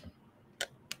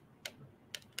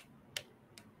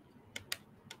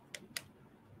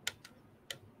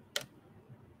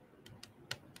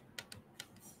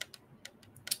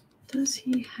 Does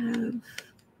he have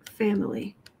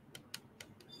family?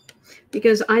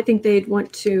 Because I think they'd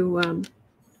want to,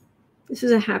 this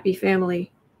is a happy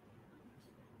family.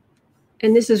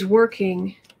 And this is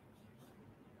working.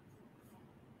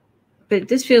 But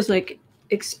this feels like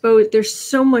exposed. There's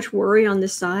so much worry on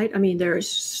this side. I mean, there is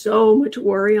so much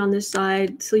worry on this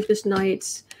side. Sleepless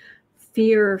nights,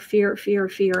 fear, fear, fear,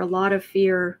 fear, a lot of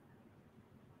fear.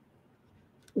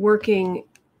 Working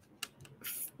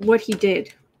what he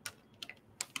did.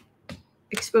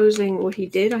 Exposing what he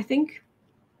did, I think.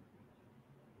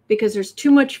 Because there's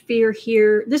too much fear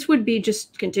here. This would be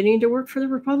just continuing to work for the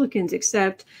Republicans,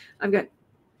 except I've got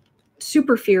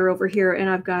super fear over here, and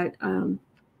I've got a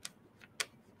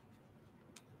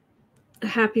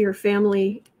happier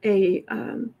family, a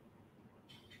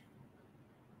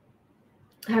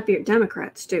happier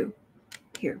Democrats too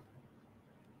here.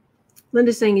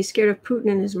 Linda's saying he's scared of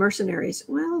Putin and his mercenaries.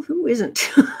 Well, who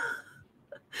isn't?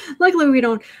 Luckily, we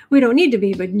don't need to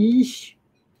be, but yeesh.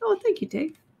 Oh, thank you,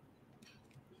 Dave.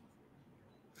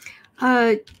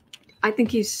 I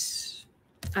think he's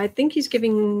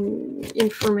giving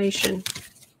information.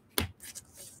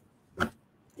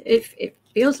 It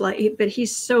feels like, but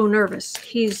he's so nervous.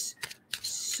 He's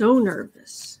so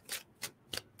nervous.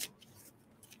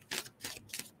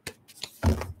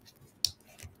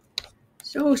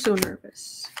 So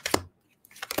nervous.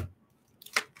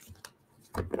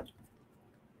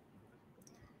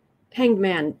 Hanged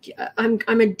man.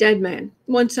 I'm a dead man.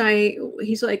 Once I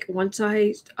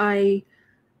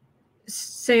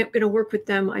say I'm going to work with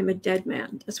them, I'm a dead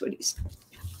man. That's what he's.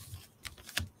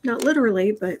 Not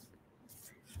literally, but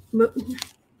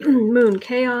moon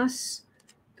chaos,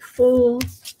 fool.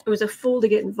 It was a fool to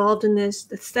get involved in this.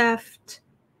 The theft,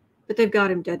 but they've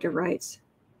got him dead to rights.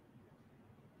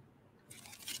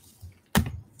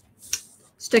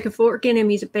 Stick a fork in him.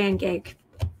 He's a pancake,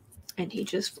 and he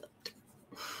just flipped.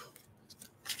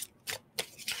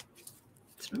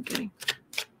 That's what I'm getting.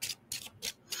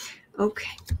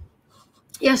 Okay.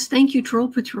 Yes, thank you, Troll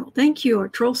Patrol. Thank you, our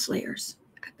Troll Slayers.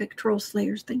 Big Troll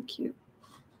Slayers, thank you.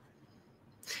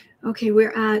 Okay,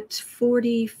 we're at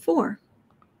 44.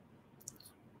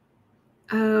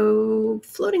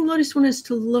 Floating Lotus wants us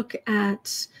to look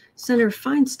at Senator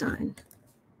Feinstein.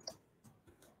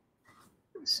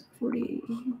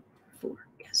 44,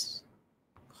 yes.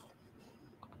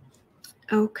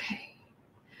 Okay.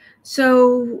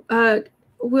 So,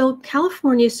 will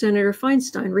California Senator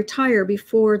Feinstein retire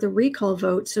before the recall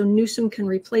vote so Newsom can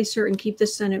replace her and keep the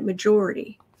Senate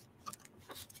majority?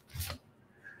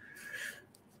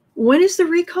 When is the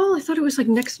recall? I thought it was like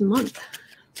next month.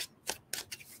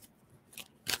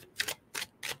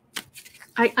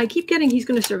 I keep getting he's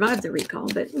going to survive the recall,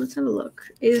 but let's have a look.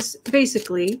 Is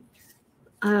basically,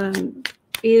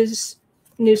 is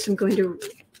Newsom going to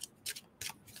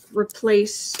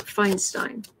replace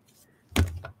Feinstein?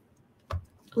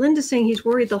 Linda's saying he's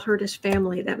worried they'll hurt his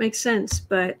family. That makes sense,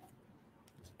 but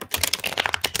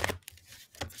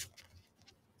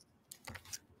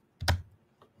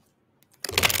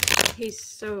he's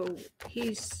so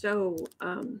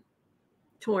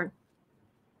torn.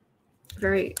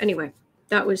 Anyway,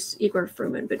 that was Igor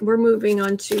Fruman, but we're moving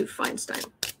on to Feinstein.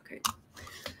 Okay.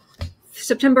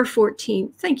 September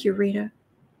 14th. Thank you, Rita.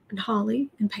 and Holly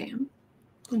and Pam.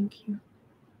 Thank you.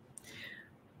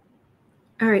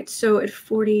 All right, so at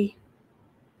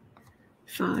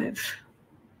 45,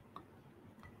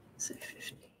 say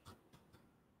 50.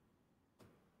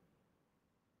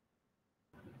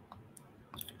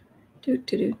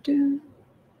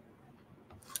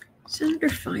 Senator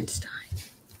Feinstein.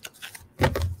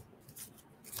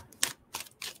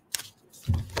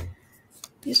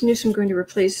 Is Newsom going to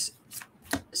replace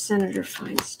Senator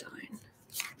Feinstein?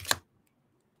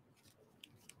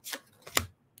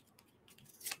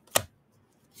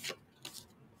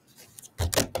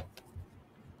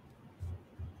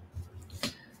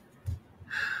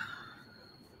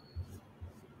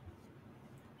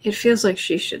 It feels like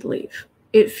she should leave.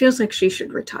 It feels like she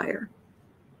should retire.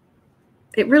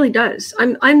 It really does.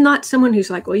 I'm not someone who's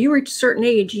like, well, you were at a certain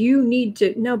age, you need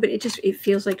to. No, but it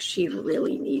feels like she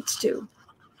really needs to.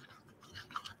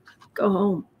 Go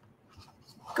home.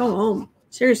 Go home.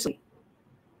 Seriously.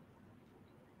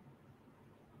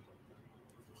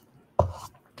 I'm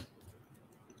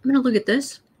going to look at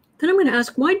this. Then I'm going to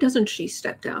ask, why doesn't she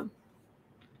step down?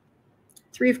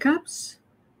 3 of Cups.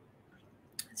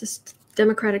 It's a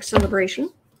Democratic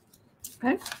celebration.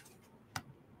 Okay.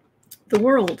 The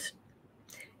World.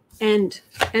 End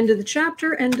of the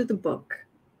chapter, end of the book.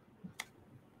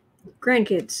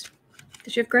 Grandkids.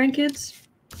 Does she have grandkids?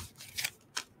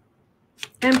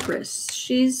 Empress.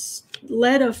 She's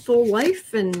led a full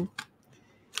life, and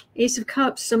Ace of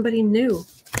Cups, somebody new.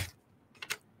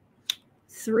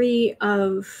 3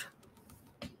 of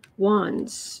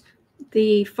Wands.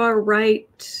 The far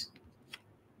right,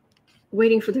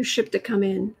 waiting for their ship to come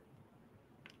in.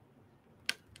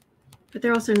 But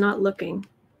they're also not looking.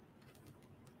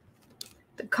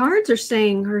 The cards are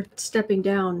saying her stepping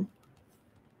down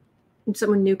and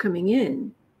someone new coming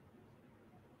in.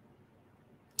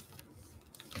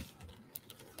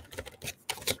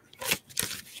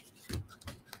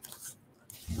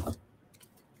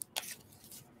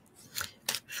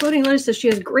 Floating Lotus says she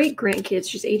has great grandkids.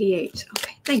 She's 88.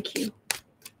 Okay, thank you.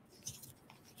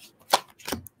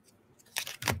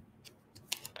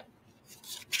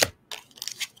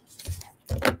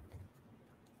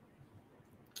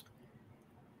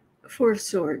 Four of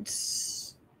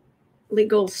Swords,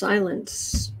 legal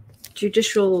silence,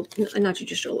 judicial, not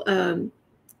judicial,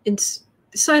 in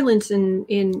silence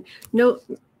in no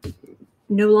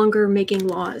longer making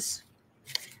laws.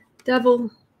 Devil,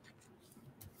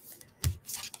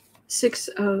 6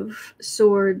 of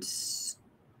Swords,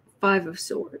 5 of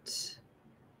Swords.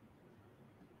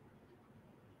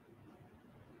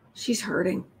 She's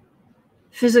hurting.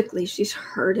 Physically, she's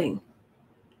hurting.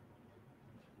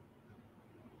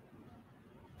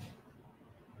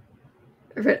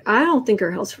 But I don't think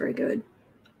her health's very good,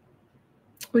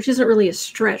 which isn't really a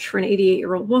stretch for an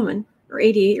 88-year-old woman or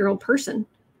 88-year-old person.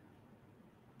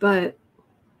 But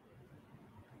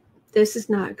this is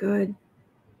not good.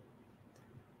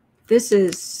 This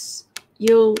is,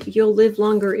 you'll live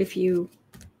longer if you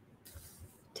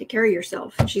take care of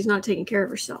yourself. She's not taking care of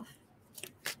herself.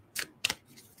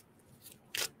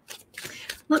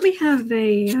 Let me have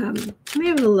a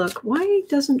look. Why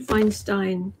doesn't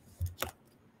Feinstein?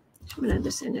 I'm going to add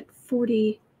this in at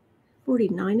 40,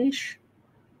 49-ish.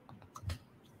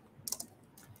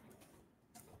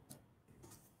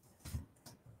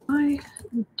 Why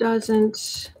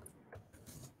doesn't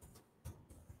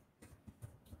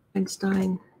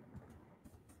Feinstein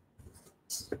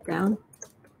step down?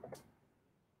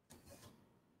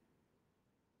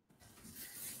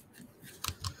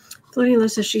 Floating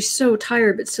List says she's so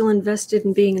tired but still invested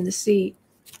in being in the seat.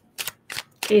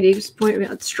 Katie was pointing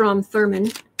out Strom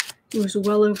Thurmond.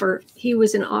 He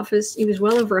was in office. He was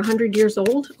well over 100 years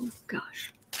old. Oh,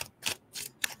 gosh.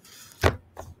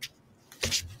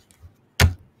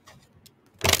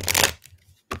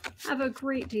 Have a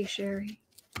great day, Sherry.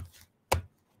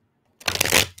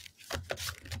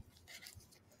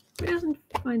 Why doesn't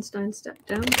Feinstein step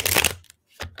down?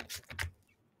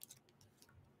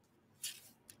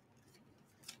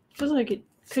 Feels like it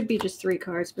could be just 3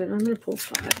 cards, but I'm going to pull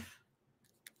 5.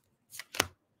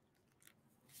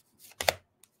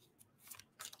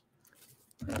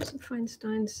 Why doesn't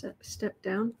Feinstein step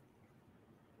down?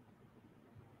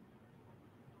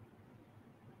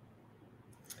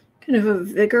 Kind of a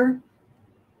vigor.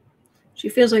 She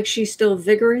feels like she's still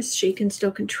vigorous. She can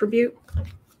still contribute.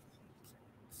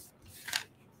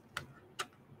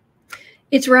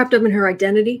 It's wrapped up in her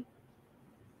identity.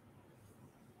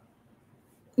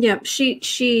 Yeah,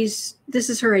 this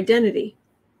is her identity.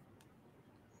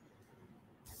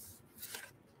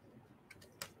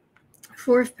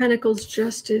 4 of Pentacles,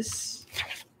 Justice.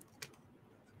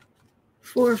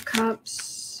 4 of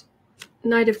Cups,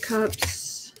 Knight of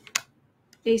Cups,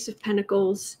 Ace of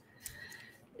Pentacles.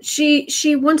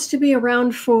 She wants to be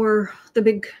around for the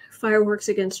big fireworks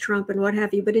against Trump and what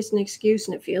have you, but it's an excuse,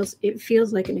 and it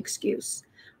feels like an excuse.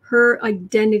 Her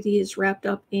identity is wrapped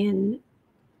up in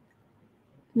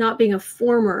not being a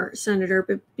former senator,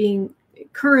 but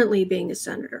currently being a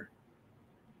senator.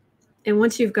 And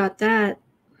once you've got that,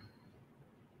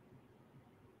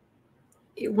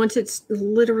 once it's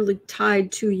literally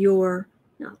tied to your,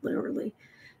 not literally,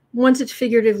 once it's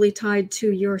figuratively tied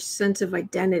to your sense of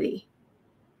identity,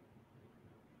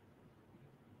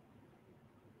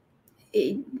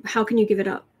 how can you give it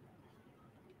up?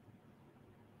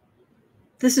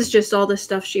 This is just all the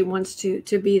stuff she wants to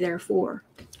be there for.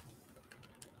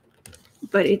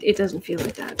 But it doesn't feel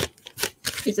like that.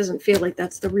 It doesn't feel like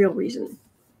that's the real reason.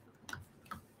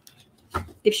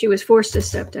 If she was forced to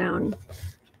step down,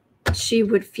 she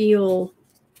would feel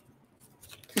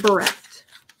bereft.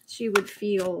 She would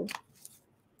feel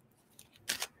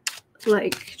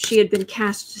like she had been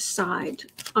cast aside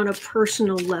on a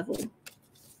personal level.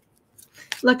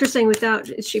 Lecter saying without,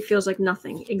 she feels like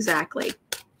nothing. Exactly.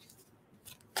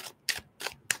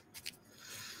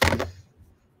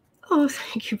 Oh,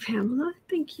 thank you, Pamela.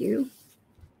 Thank you.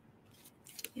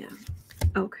 Yeah.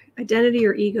 Okay. Identity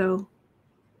or ego?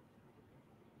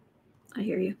 I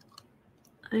hear you.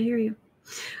 I hear you.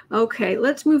 Okay,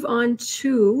 let's move on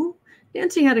to,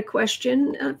 Nancy had a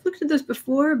question. I've looked at this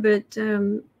before, but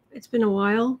it's been a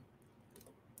while.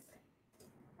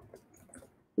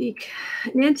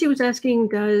 Nancy was asking,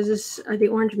 does the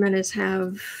Orange Menace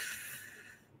have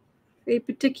a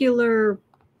particular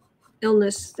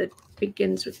illness that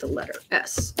begins with the letter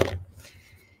S?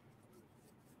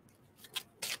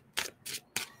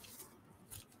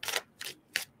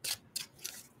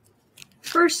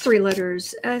 First three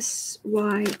letters,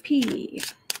 S-Y-P.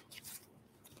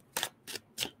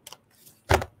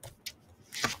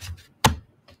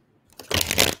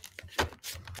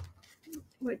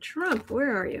 Wait, Trump,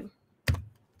 where are you?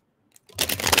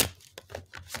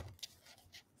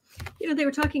 You know, they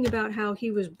were talking about how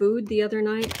he was booed the other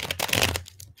night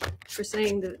for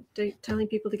saying telling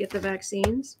people to get the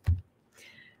vaccines.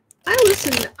 I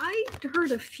listened, I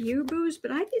heard a few boos,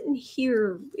 but I didn't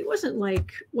hear, it wasn't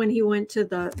like when he went to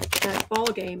that ball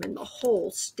game and the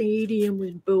whole stadium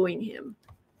was booing him.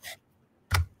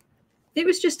 It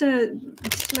was just a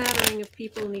smattering of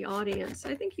people in the audience.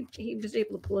 I think he was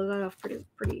able to blow that off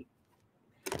pretty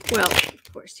well.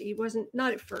 Of course, he wasn't,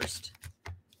 not at first.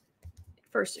 At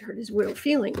first, it hurt his real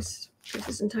feelings because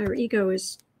his entire ego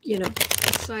is, you know,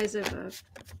 the size of a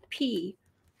pea.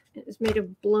 It was made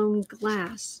of blown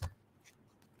glass.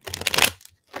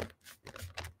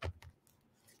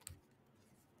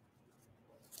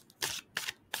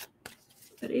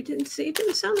 But it didn't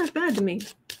sound that bad to me.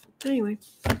 Anyway.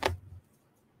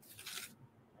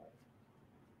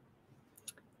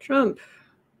 Trump.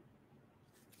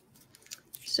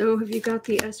 So have you got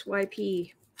the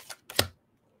SYP?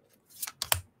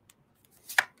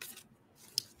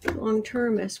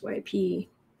 Long-term SYP.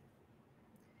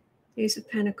 Ace of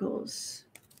Pentacles.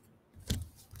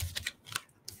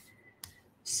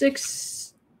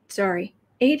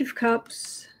 Eight of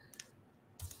Cups.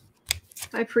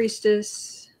 High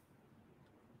Priestess.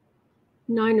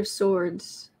 Nine of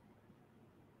Swords.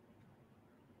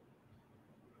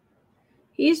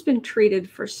 He's been treated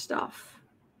for stuff.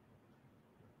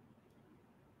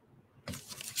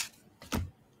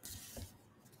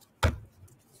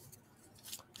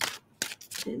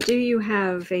 Do you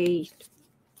have a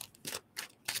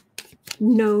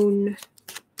known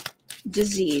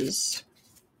disease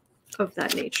of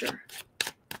that nature?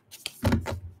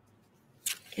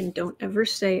 And don't ever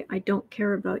say, I don't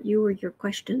care about you or your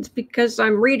questions, because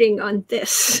I'm reading on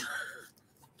this.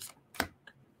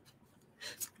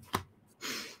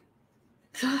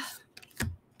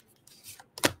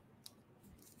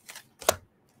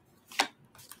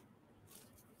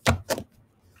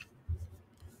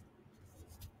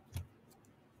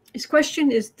 His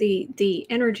question is the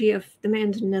energy of the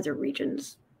man's nether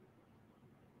regions.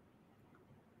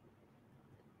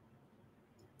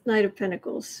 Knight of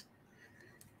Pentacles.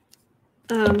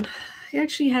 He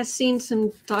actually has seen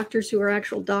some doctors who are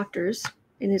actual doctors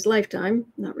in his lifetime,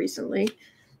 not recently.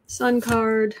 Sun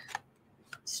card,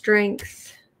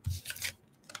 Strength,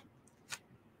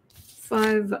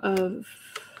 Five of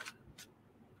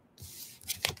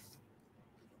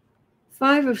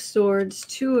Swords,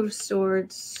 Two of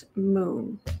Swords,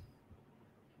 Moon.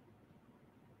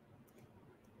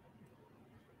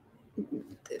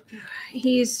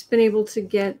 He's been able to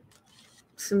get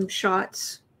some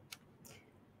shots.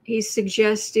 He's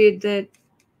suggested that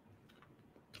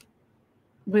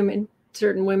women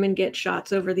certain women get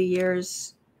shots over the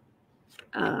years.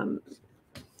 I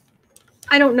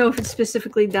don't know if it's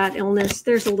specifically that illness.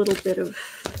 There's a little bit of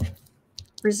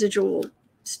residual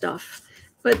stuff,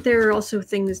 but there are also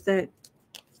things that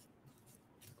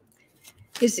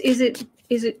is it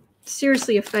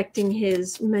seriously affecting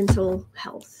his mental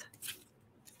health?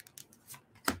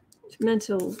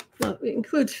 Mental, well, it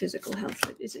includes physical health,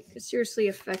 but is it seriously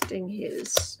affecting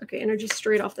his, okay, energy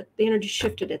straight off the energy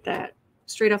shifted at that,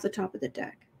 straight off the top of the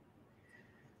deck.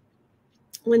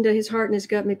 Linda, his heart and his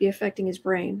gut may be affecting his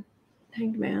brain.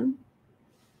 Hanged man.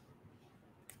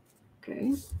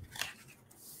 Okay.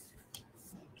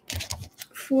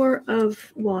 Four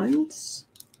of Wands.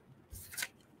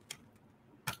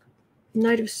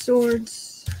 Knight of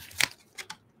Swords.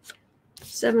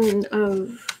 Seven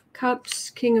of Cups.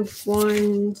 King of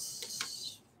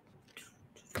Wands.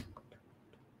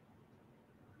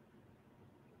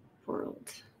 World.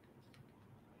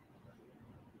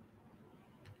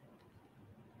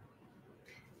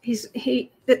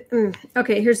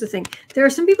 Okay, here's the thing. There are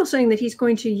some people saying that he's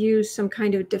going to use some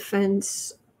kind of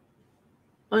defense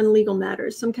on legal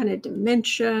matters, some kind of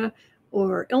dementia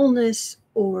or illness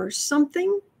or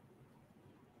something.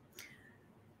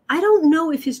 I don't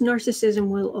know if his narcissism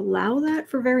will allow that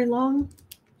for very long.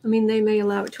 I mean, they may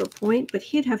allow it to a point, but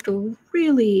he'd have to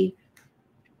really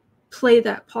play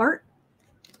that part.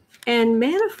 And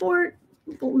Manafort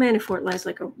lies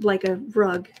like a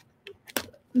rug.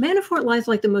 Manafort lies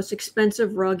like the most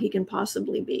expensive rug he can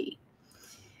possibly be.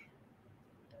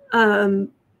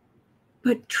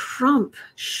 But Trump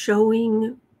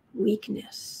showing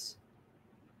weakness,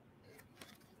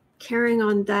 carrying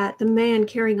on that, the man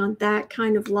carrying on that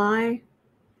kind of lie,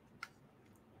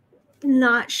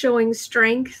 not showing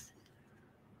strength.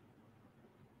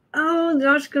 Oh,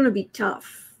 that's going to be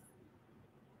tough.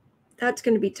 That's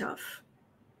going to be tough.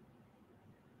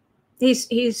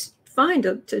 He's fine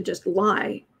to just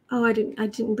lie. Oh, I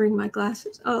didn't bring my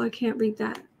glasses. Oh, I can't read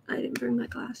that. I didn't bring my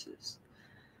glasses.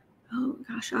 Oh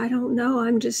gosh, I don't know.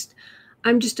 I'm just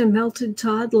a melted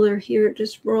toddler here,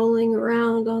 just rolling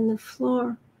around on the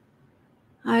floor.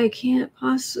 I can't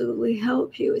possibly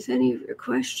help you with any of your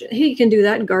questions. He can do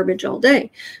that garbage all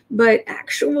day, but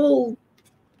actual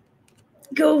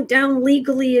go down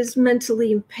legally as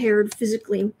mentally impaired,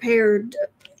 physically impaired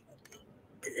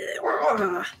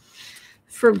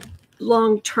for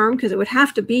long term, because it would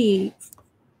have to be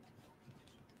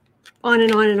on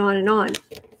and on and on and on. I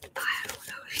don't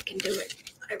know if he can do it.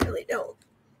 I really don't.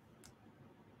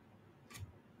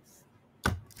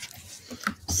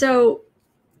 So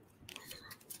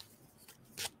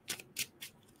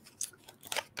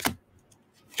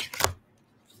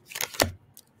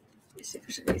let's see if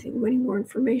there's anything, any more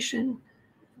information.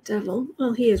 Devil.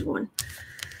 Well, he is one.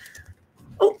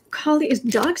 Oh, Kali is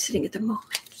dog sitting at the moment.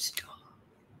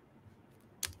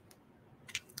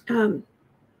 I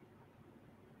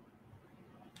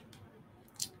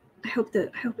hope the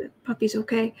puppy's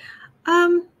okay.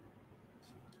 Hang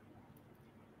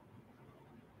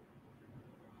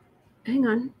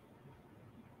on.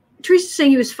 Teresa's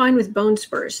saying he was fine with bone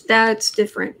spurs. That's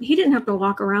different. He didn't have to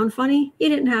walk around funny. He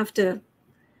didn't have to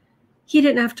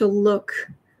look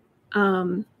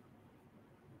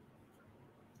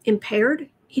impaired.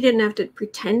 He didn't have to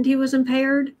pretend he was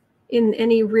impaired in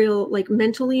any real, like,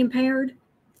 mentally impaired.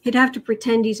 He'd have to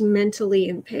pretend he's mentally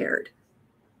impaired.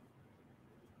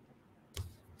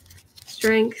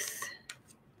 Strength,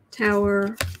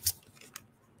 Tower,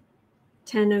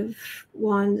 10 of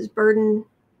Wands, burden.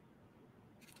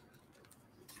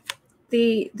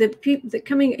 The people that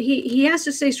coming, he has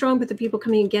to stay strong, but the people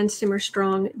coming against him are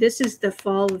strong. This is the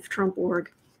fall of Trump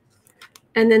org.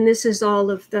 And then this is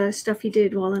all of the stuff he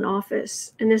did while in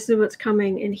office. And this is what's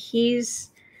coming. And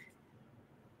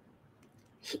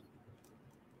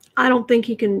I don't think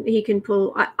he can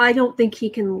pull. I don't think he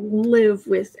can live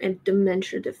with a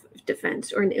dementia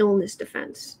defense or an illness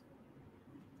defense.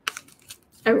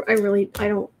 I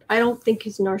don't think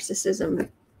his narcissism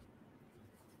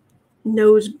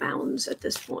knows bounds at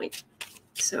this point.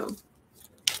 So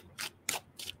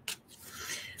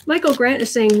Michael Grant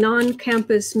is saying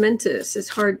non-campus mentis is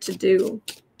hard to do.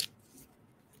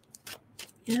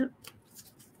 Yeah.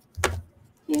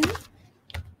 Yeah.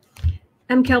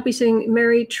 M. Kelpie saying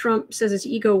Mary Trump says his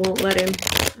ego won't let him.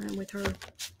 I'm with her.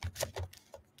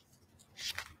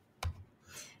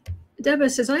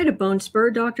 Deba says, I had a bone spur.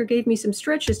 Doctor gave me some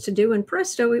stretches to do, and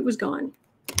presto, it was gone.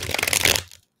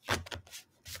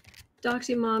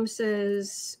 Doxy Mom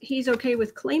says he's okay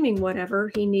with claiming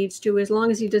whatever he needs to as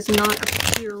long as he does not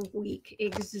appear weak.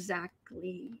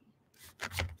 Exactly.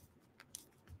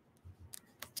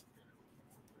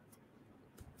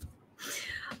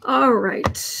 All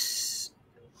right.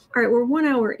 All right, we're 1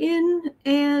 hour in,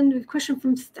 and a question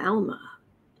from Thelma.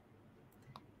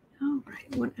 All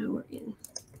right, 1 hour in.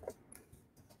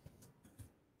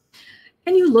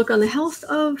 Can you look on the health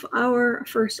of our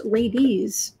first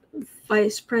ladies,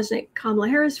 Vice President Kamala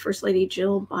Harris, First Lady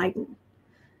Jill Biden?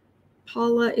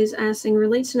 Paula is asking,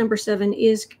 relates to number 7,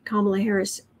 is Kamala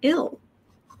Harris ill?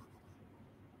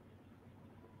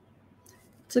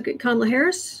 Let's look at Kamala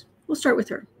Harris. We'll start with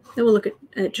her. Then we'll look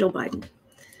at Jill Biden.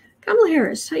 Kamala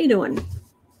Harris, how you doing?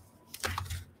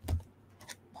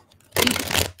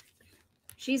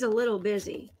 She's a little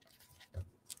busy.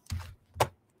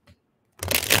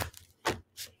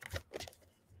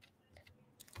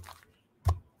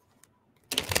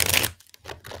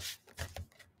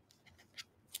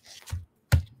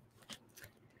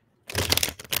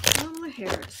 Kamala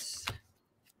Harris.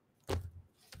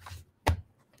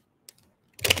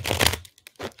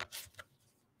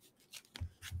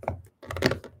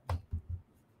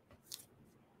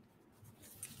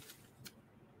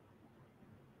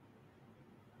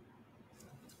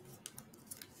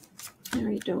 How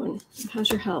are you doing? How's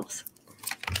your health?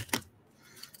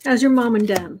 How's your mom and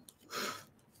dad?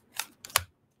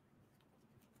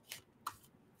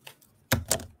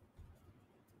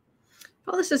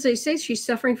 Paula says they say she's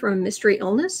suffering from a mystery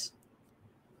illness.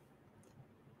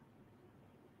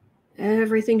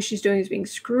 Everything she's doing is being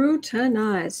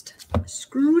scrutinized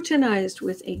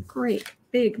with a great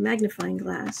big magnifying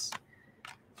glass.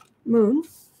 Moon,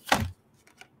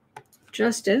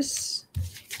 Justice,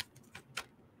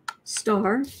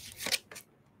 Star,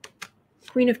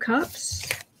 Queen of Cups,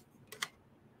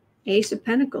 Ace of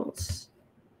Pentacles.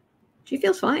 She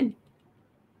feels fine.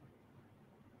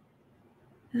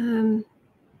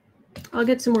 I'll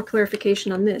get some more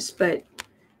clarification on this, but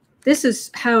this is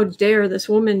how dare this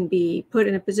woman be put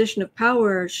in a position of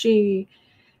power.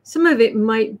 Some of it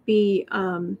might be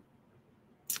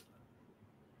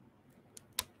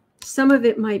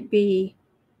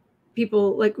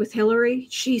people like with Hillary.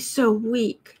 She's so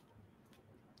weak,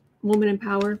 woman in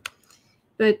power.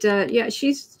 But yeah,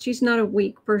 she's not a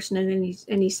weak person in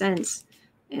any sense,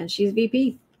 and she's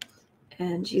VP,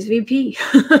 and she's VP.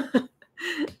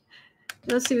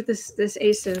 Let's see what this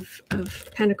Ace of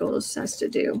Pentacles has to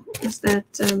do. Is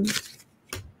that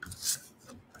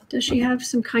does she have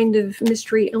some kind of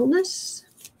mystery illness?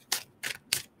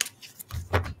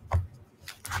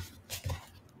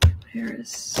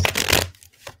 Harris,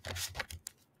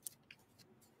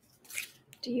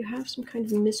 do you have some kind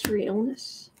of mystery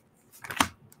illness?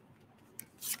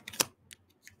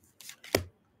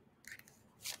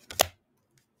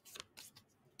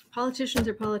 Politicians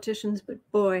are politicians, but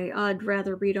boy, I'd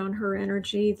rather read on her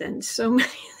energy than so many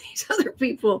of these other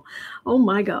people. Oh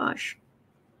my gosh.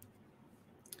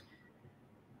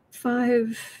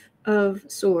 5 of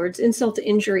Swords, insult to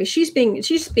injury. She's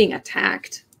being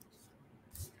attacked.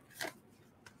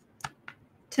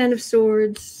 10 of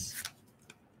Swords,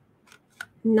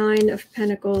 9 of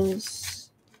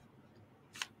Pentacles,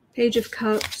 Page of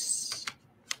Cups,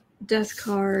 Death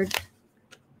card,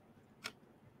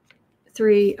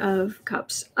 3 of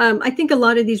Cups. I think a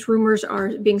lot of these rumors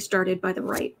are being started by the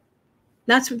right.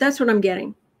 That's what I'm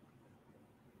getting.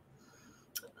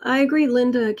 I agree,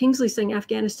 Linda. Kingsley saying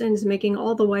Afghanistan is making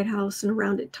all the White House and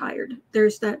around it tired.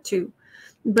 There's that too.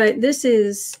 But this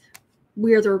is,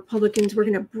 we are the Republicans. We're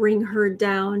going to bring her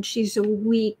down. She's a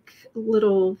weak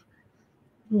little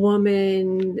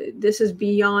woman. This is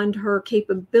beyond her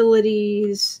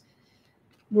capabilities.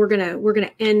 We're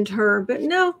gonna end her. But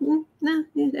no,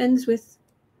 it ends with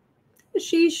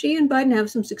she and Biden have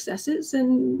some successes,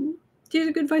 and she's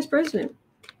a good vice president.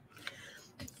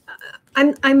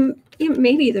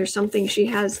 Maybe there's something she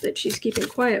has that she's keeping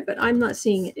quiet, but I'm not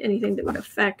seeing anything that would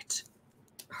affect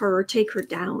her or take her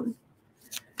down.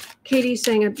 Katie's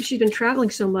saying she's been traveling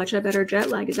so much, I bet her jet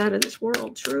lag is out of this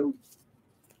world. True.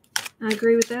 I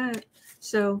agree with that.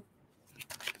 So,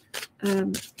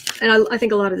 and I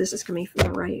think a lot of this is coming from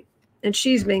the right. And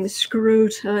she's being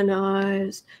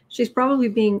scrutinized.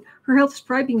 Her health is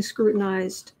probably being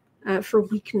scrutinized for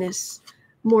weakness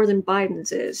more than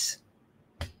Biden's is.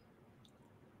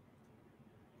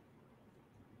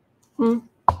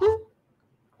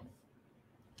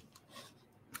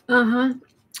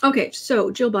 Okay,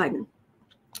 so Jill Biden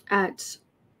at,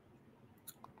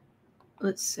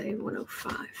 let's say,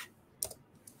 105.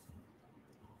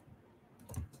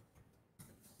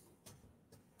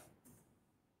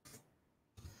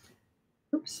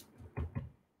 Oops.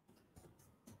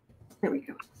 There we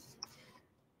go.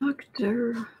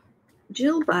 Dr.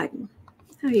 Jill Biden,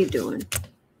 how you doing?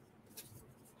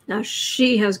 Now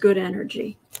she has good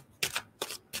energy.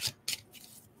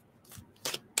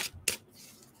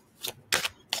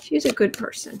 She's a good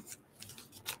person.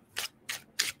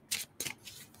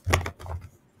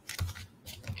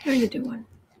 How are you doing?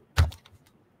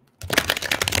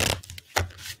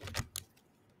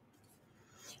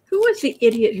 Who was the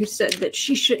idiot who said that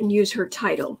she shouldn't use her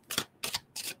title?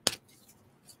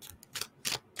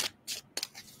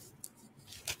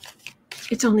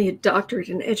 It's only a doctorate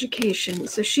in education,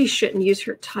 so she shouldn't use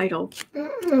her title.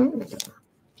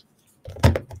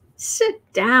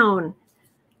 Sit down.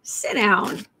 Sit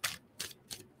down.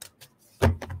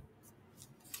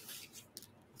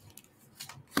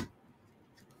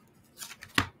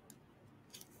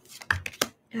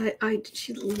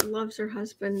 She loves her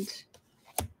husband.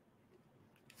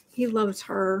 He loves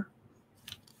her.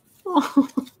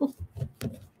 Oh,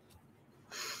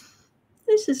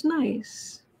 this is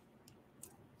nice.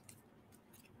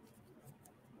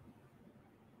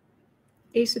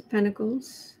 Ace of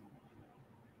Pentacles.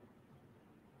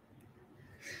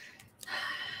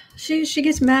 She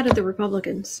gets mad at the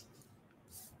Republicans.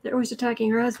 They're always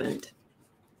attacking her husband.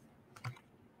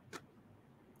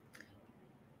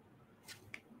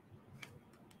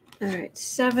 All right,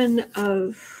 7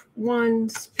 of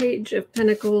Wands, Page of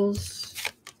Pentacles,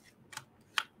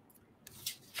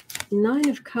 9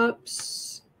 of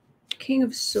Cups, King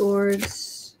of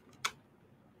Swords,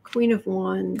 Queen of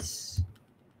Wands.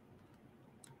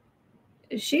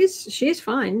 She's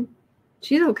fine.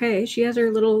 She's okay. She has her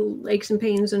little aches and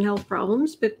pains and health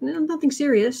problems, but nothing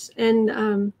serious.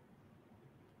 And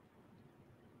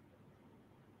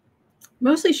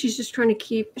mostly she's just trying to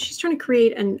create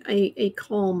a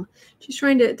calm.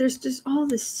 There's just all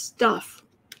this stuff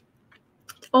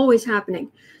always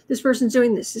happening. This person's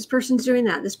doing this. This person's doing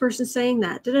that. This person's saying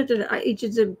that. It's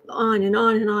just on and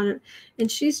on and on. And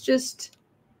she's just,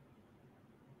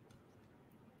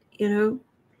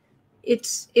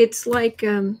 it's like,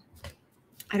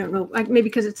 I don't know, maybe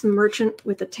because it's the Merchant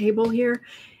with the table here.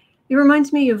 It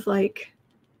reminds me of in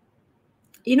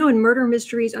murder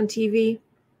mysteries on TV,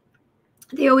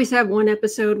 they always have one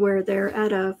episode where they're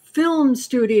at a film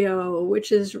studio,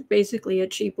 which is basically a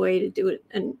cheap way to do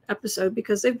an episode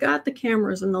because they've got the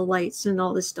cameras and the lights and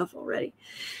all this stuff already.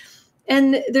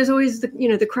 And there's always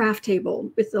the craft table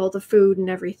with all the food and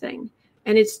everything.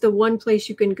 And it's the one place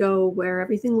you can go where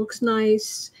everything looks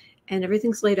nice and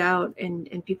everything's laid out and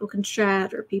people can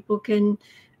chat or people can,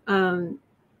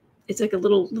 it's like a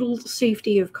little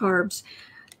safety of carbs.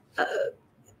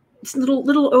 It's a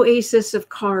little oasis of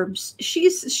carbs.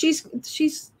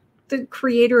 She's the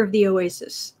creator of the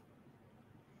oasis,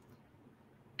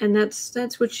 and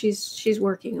that's what she's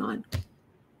working on.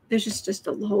 There's just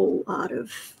a whole lot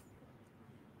of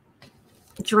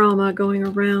drama going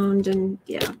around, and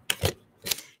yeah.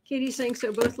 Katie's saying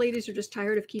so. Both ladies are just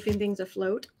tired of keeping things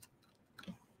afloat.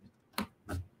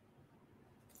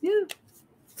 Yeah,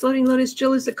 Floating Lotus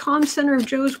Jill is the calm center of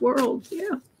Joe's world.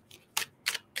 Yeah.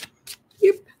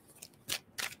 Yep.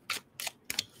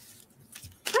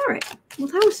 All right. Well,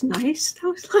 that was nice. That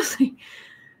was lovely.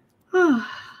 Oh,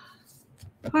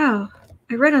 wow.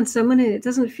 I read on someone and it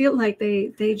doesn't feel like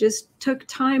they just took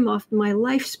time off my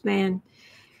lifespan.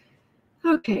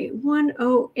 Okay,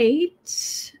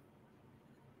 108.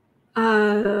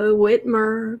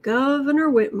 Whitmer. Governor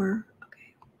Whitmer.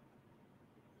 Okay.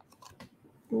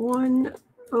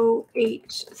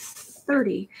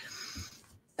 108.30.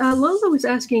 Lola was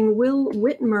asking, will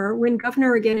Whitmer win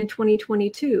governor again in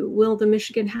 2022? Will the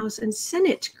Michigan House and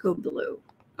Senate go blue?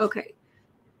 Okay.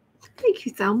 Thank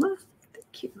you, Thelma.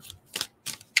 Thank you.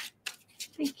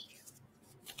 Thank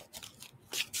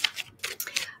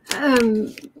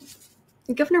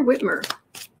you. Governor Whitmer.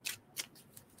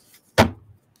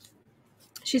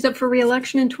 She's up for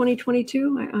re-election in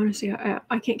 2022. I honestly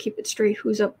can't keep it straight.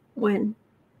 Who's up when?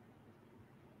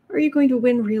 Are you going to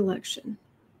win re-election?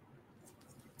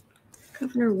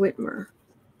 Governor Whitmer.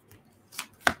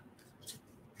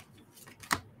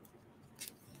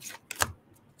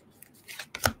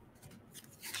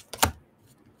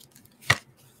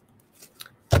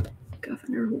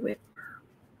 Governor Whitmer.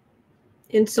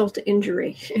 Insult to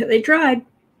injury. They tried.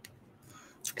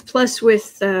 Plus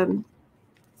with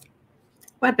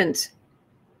weapons.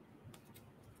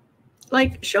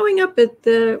 Like showing up at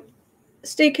the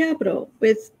state capitol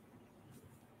with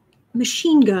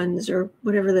machine guns or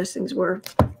whatever those things were.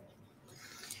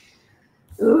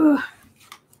 Ugh.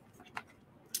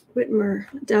 Whitmer,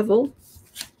 devil.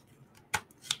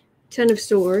 10 of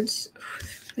Swords.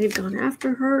 They've gone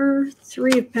after her.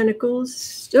 3 of Pentacles.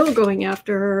 Still going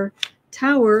after her.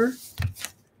 Tower.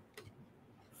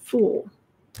 Fool.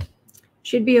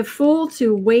 She'd be a fool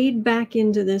to wade back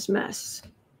into this mess.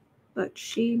 But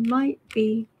she might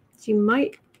feel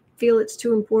it's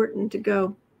too important to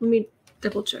go. Let me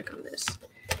double check on this.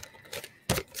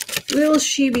 Will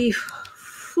she be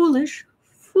foolish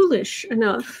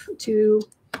enough to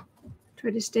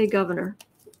try to stay governor?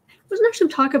 Wasn't there some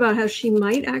talk about how she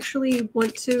might actually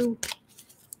want to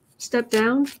step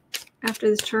down after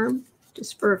this term,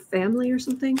 just for a family or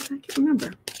something? I can't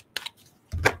remember.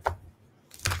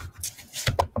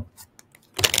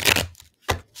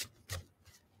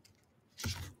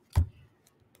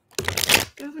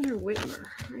 Governor Whitmer,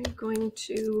 are you going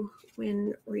to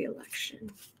win re-election?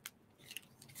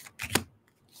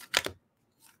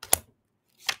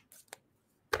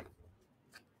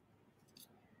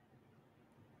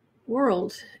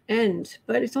 World end,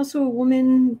 but it's also a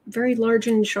woman very large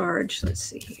and in charge. Let's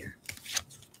see here.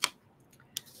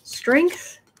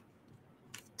 Strength,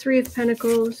 Three of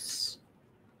Pentacles,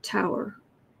 Tower.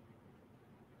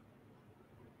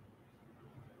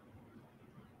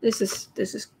 This is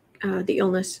the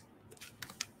illness.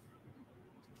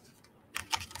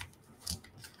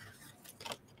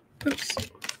 Oops.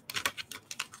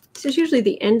 This is usually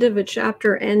the end of a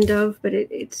chapter, but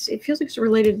it feels like it's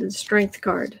related to the Strength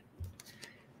card.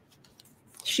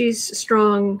 She's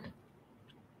strong.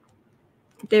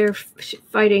 They're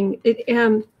fighting.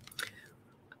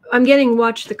 I'm getting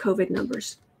watch the COVID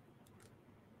numbers.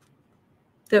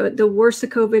 The worse the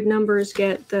COVID numbers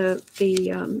get, or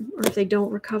if they don't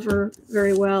recover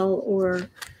very well, or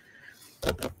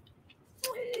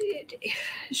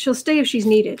she'll stay if she's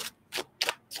needed.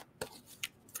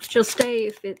 She'll stay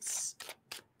if it's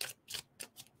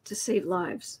to save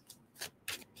lives.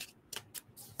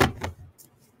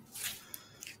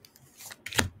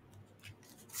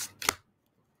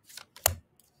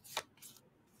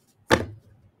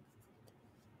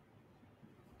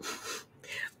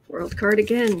 World card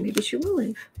again. Maybe she will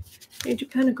leave. Page of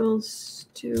Pentacles,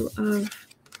 Two of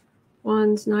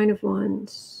Wands, Nine of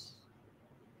Wands.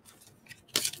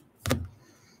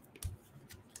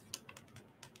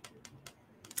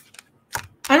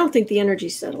 I don't think the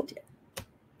energy's settled yet.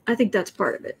 I think that's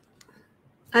part of it.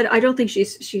 I don't think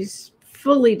she's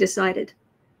fully decided,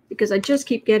 because I just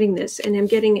keep getting this, and I'm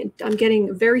getting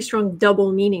a very strong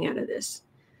double meaning out of this.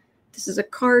 This is a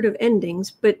card of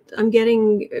endings, but I'm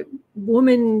getting a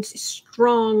woman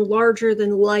strong, larger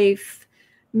than life,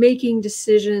 making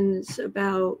decisions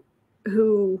about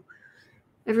who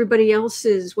everybody else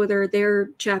is, whether their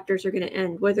chapters are going to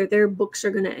end, whether their books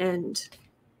are going to end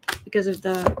because of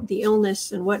the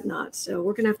illness and whatnot. So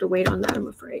we're going to have to wait on that, I'm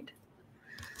afraid.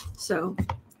 So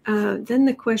then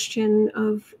the question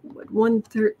of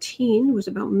 113 was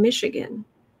about Michigan.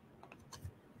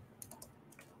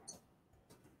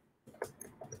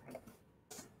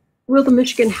 Will the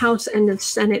Michigan House and the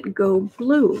Senate go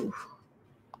blue?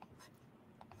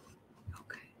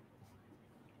 Okay.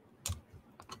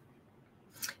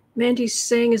 Mandy's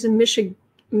saying as a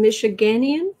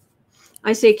Michiganian,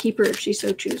 I say keep her if she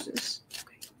so chooses.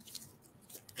 Okay.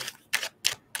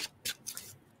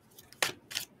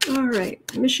 All right,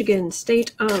 Michigan,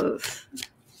 state of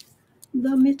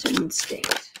the Mitten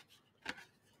State.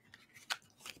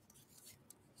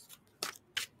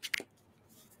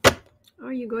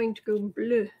 Are you going to go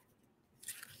blue?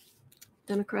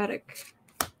 Democratic.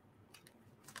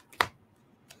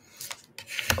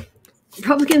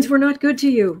 Republicans were not good to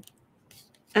you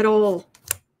at all.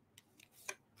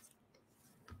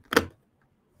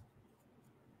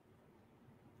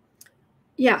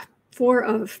 Yeah, Four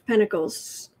of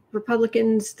Pentacles.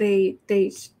 Republicans,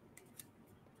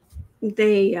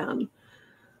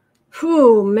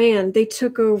 oh man, they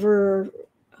took over.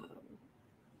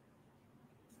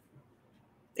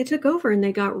 They took over and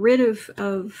they got rid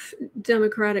of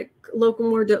Democratic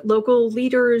local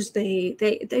leaders.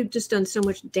 They've just done so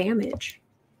much damage.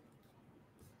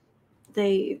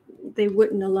 They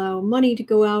wouldn't allow money to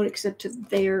go out except to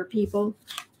their people.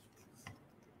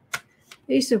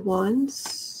 Ace of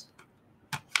Wands,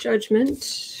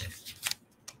 Judgment,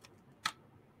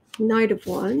 Knight of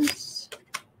Wands,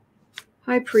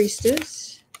 High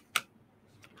Priestess,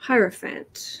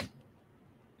 Hierophant.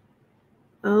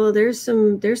 Oh, there's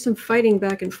some fighting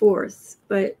back and forth,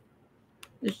 but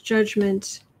there's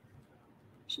Judgment.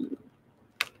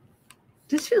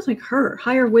 This feels like her.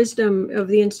 Higher wisdom of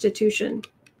the institution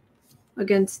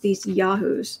against these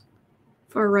yahoos.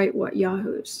 Far right what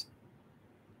yahoos.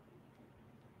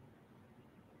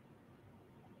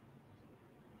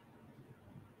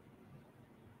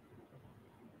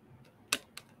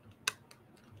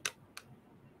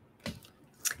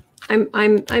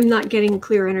 I'm not getting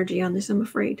clear energy on this, I'm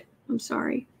afraid. I'm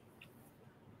sorry.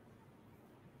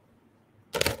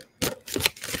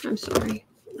 I'm sorry.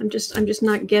 I'm just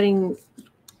not getting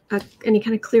any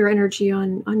kind of clear energy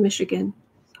on Michigan.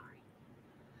 Sorry.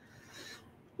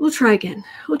 We'll try again.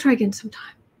 We'll try again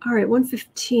sometime. All right,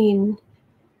 1:15.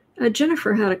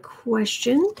 Jennifer had a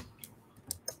question.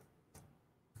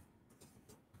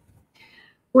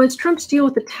 Was Trump's deal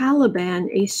with the Taliban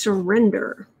a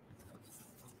surrender?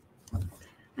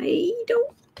 I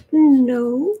don't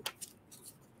know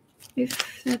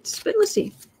if that's, but let's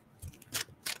see.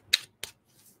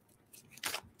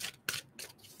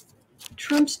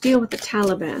 Trump's deal with the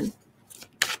Taliban.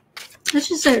 Let's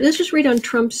just read on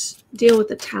Trump's deal with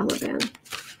the Taliban.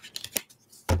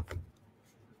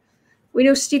 We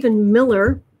know Stephen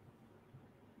Miller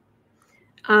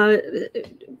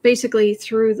basically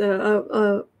threw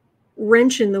the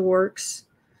wrench in the works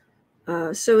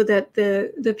so that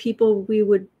the people we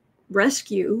would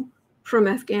rescue from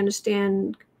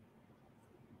Afghanistan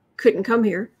couldn't come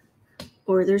here,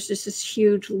 or there's just this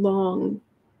huge long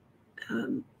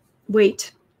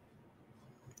wait.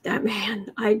 That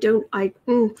man,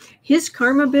 his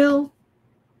karma bill.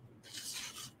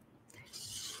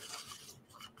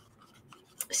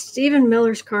 Stephen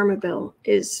Miller's karma bill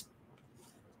is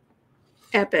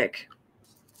epic.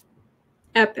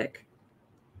 Epic.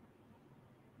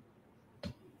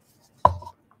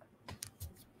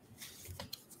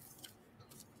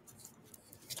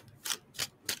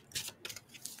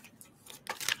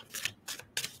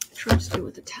 Trump's deal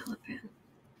with the Taliban.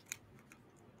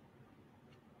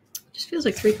 Just feels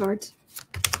like 3 cards.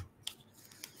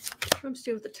 Trump's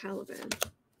deal with the Taliban.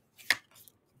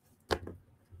 Let's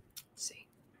see.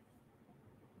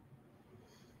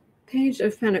 Page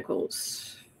of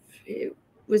Pentacles. It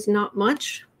was not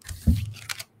much.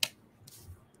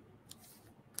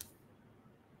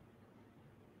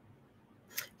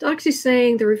 Doxy's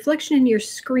saying the reflection in your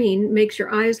screen makes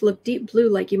your eyes look deep blue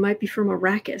like you might be from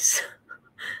Arrakis.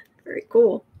 Very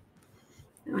cool.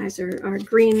 The eyes are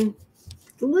green,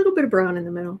 a little bit of brown in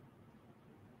the middle.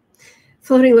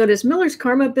 Floating Lotus, Miller's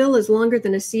karma bill is longer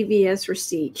than a CVS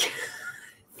receipt.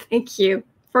 Thank you.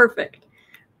 Perfect.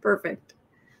 Perfect.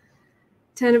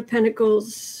 10 of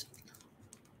Pentacles,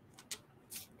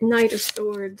 Knight of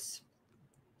Swords,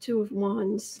 2 of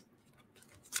Wands.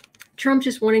 Trump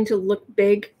just wanting to look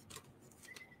big.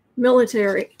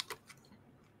 Military.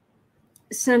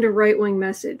 Send a right-wing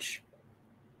message.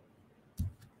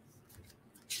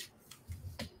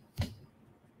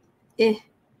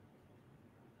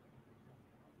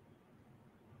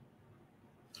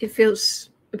 It feels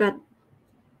about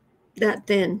that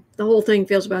thin. The whole thing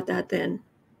feels about that thin.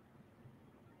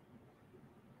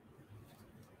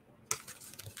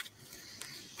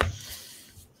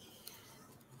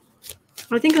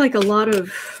 I think like a lot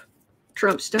of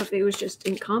Trump stuff, it was just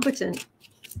incompetent.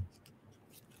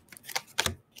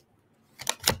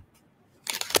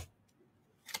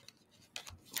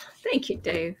 Thank you,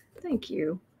 Dave. Thank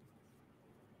you.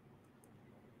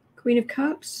 Queen of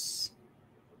Cups.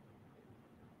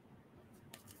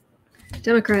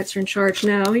 Democrats are in charge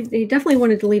now. He definitely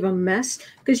wanted to leave a mess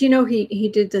because, you know, he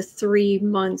did the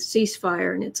 3-month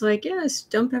ceasefire, and it's like, yes,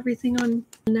 dump everything on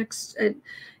the next.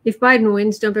 If Biden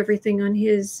wins, dump everything on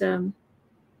his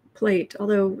plate.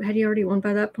 Although, had he already won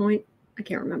by that point? I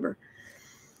can't remember.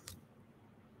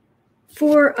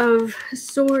 4 of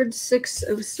Swords, 6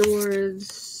 of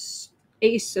Swords,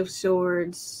 Ace of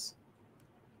Swords.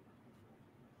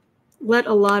 Let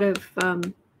a lot of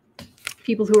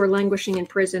people who are languishing in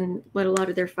prison, let a lot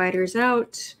of their fighters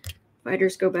out.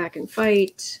 Fighters go back and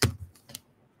fight.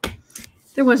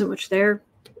 There wasn't much there.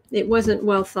 It wasn't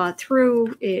well thought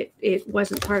through. It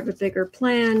wasn't part of a bigger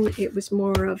plan. It was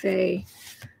more of a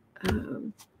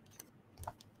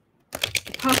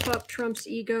puff up Trump's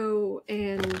ego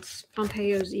and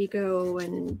Pompeo's ego,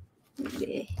 and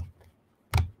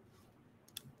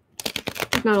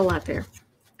not a lot there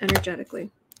energetically.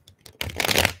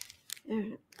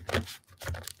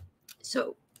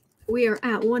 So we are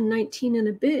at 119 and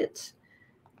a bit.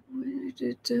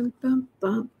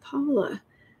 Paula.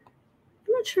 I'm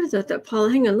not sure that Paula.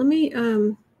 Hang on, let me.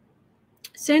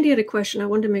 Sandy had a question. I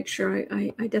wanted to make sure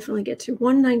I definitely get to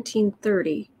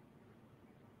 119.30.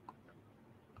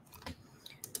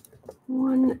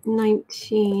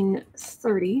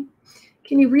 119.30.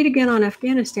 Can you read again on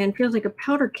Afghanistan? Feels like a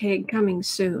powder keg coming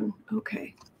soon.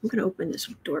 Okay, I'm going to open this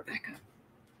door back up.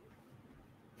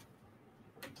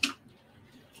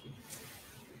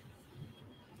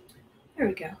 There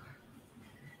we go.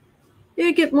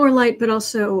 You get more light, but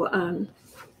also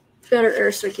better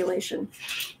air circulation.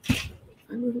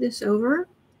 I move this over.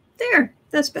 There,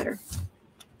 that's better.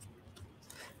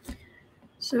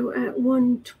 So at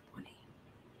 120.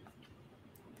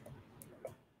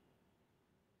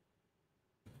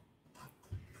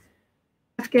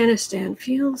 Afghanistan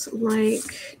feels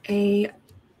like a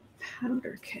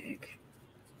powder keg.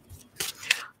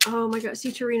 Oh my God,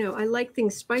 see, Torino, I like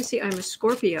things spicy. I'm a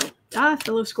Scorpio. Ah,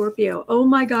 fellow Scorpio. Oh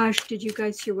my gosh, did you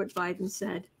guys hear what Biden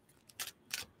said?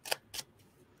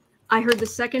 I heard the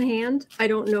second hand. I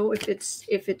don't know if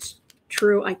it's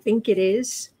true. I think it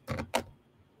is.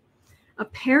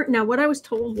 Now, what I was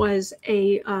told was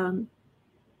a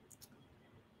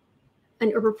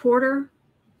reporter.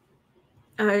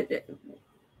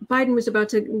 Biden was about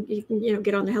to,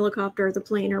 get on the helicopter or the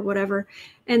plane or whatever,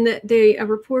 and a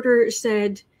reporter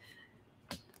said,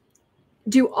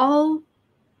 President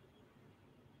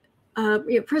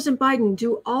Biden,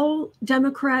 do all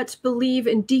Democrats believe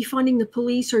in defunding the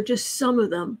police or just some of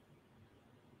them?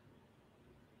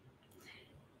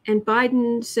 And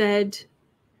Biden said,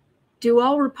 do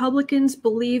all Republicans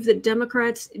believe that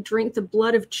Democrats drink the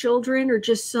blood of children or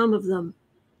just some of them?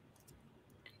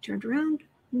 He turned around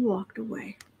and walked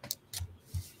away.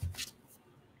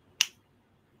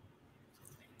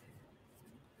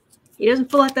 He doesn't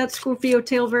pull out that Scorpio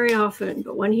tail very often,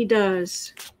 but when he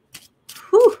does,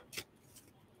 whew.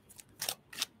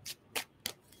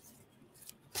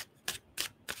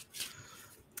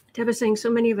 Deborah's saying so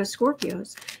many of us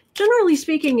Scorpios. Generally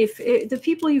speaking, if the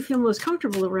people you feel most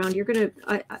comfortable around, you're going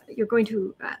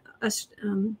to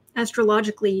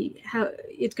astrologically,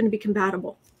 it's going to be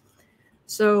compatible.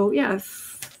 So yeah,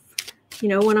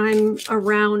 when I'm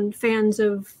around fans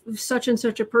of such and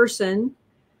such a person,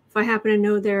 if I happen to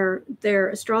know their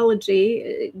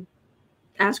astrology,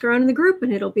 ask around in the group,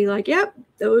 and it'll be like, yep,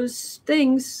 those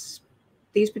things,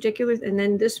 these particular, and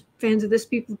then this fans of this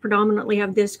people predominantly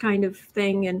have this kind of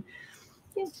thing, and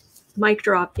yeah. Mic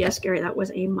drop. Yes, Gary, that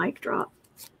was a mic drop.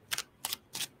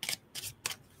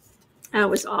 That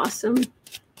was awesome.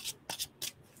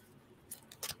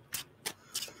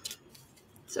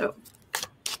 So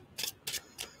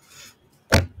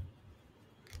that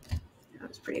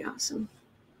was pretty awesome.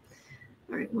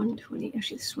 All right, 120.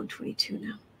 Actually, this is 122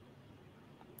 now.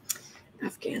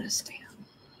 Afghanistan.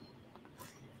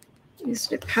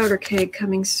 There's a powder keg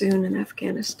coming soon in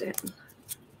Afghanistan.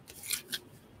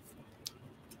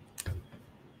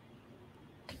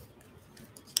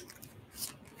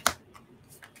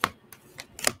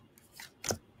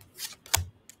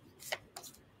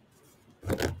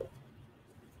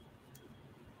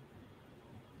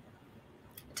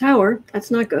 Tower,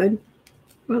 that's not good.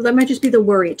 Well, that might just be the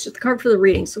worry. It's just the card for the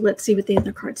reading, so let's see what the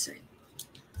other cards say.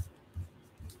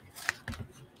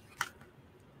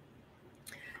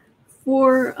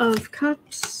 Four of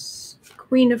Cups,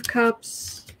 Queen of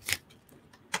Cups,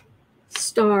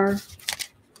 Star,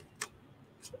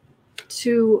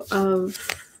 Two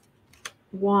of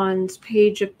Wands,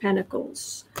 Page of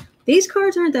Pentacles. These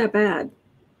cards aren't that bad.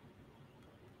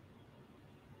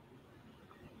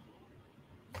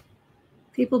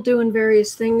 People doing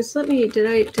various things. Let me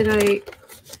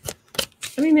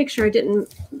make sure I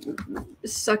didn't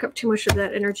suck up too much of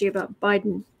that energy about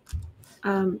Biden.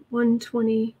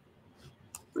 120,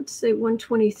 let's say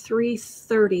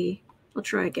 123.30. I'll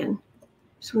try again.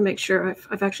 Just want to make sure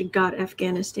I've actually got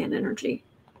Afghanistan energy.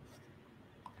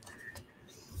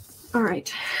 All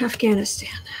right, Afghanistan.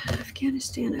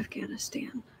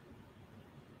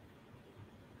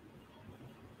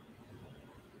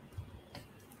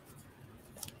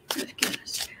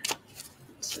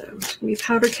 So it's gonna be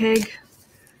powder keg,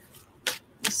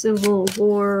 civil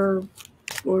war,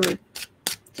 or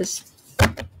just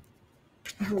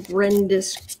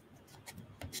horrendous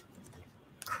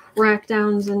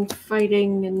crackdowns and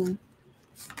fighting and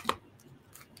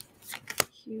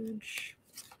huge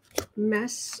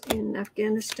mess in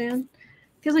Afghanistan.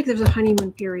 Feels like there's a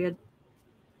honeymoon period.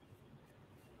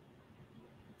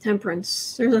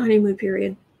 Temperance. There's a honeymoon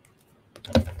period.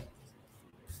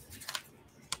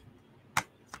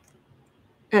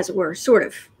 As it were, sort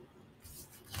of.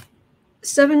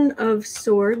 Seven of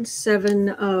Swords, Seven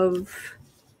of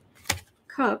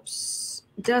Cups,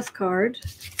 Death card.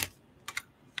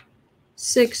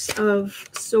 Six of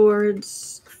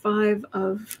Swords, Five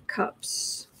of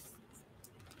Cups.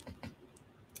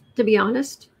 To be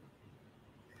honest,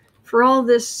 for all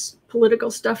this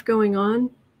political stuff going on,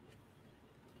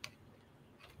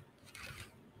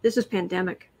 this is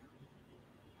pandemic.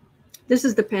 This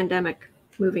is the pandemic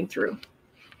moving through.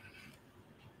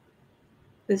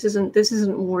 This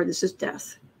isn't war, this is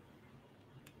death.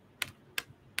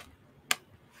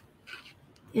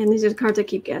 And these are the cards I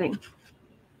keep getting.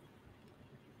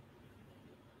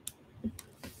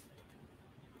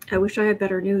 I wish I had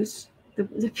better news.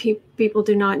 People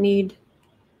do not need.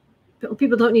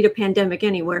 People don't need a pandemic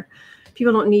anywhere.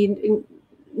 People don't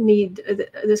need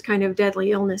this kind of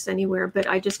deadly illness anywhere. But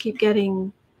I just keep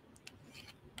getting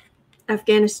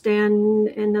Afghanistan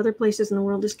and other places in the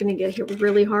world is going to get hit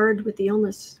really hard with the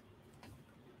illness.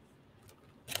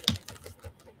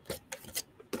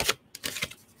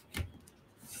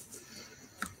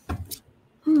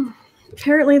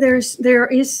 Apparently there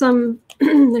is some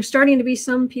there's starting to be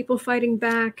some people fighting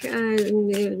back.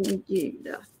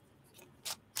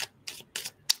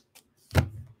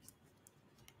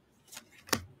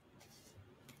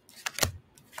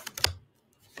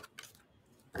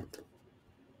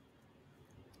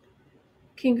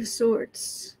 King of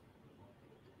Swords.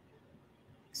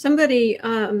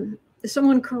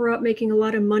 Someone corrupt making a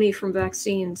lot of money from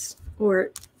vaccines,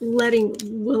 or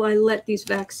will I let these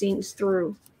vaccines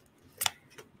through?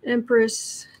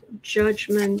 Empress,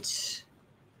 Judgment,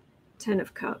 Ten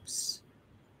of Cups.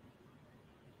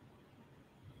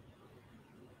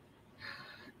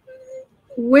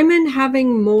 Women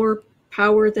having more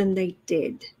power than they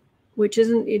did, which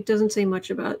it doesn't say much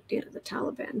about the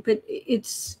Taliban, but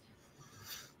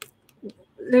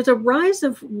there's a rise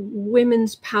of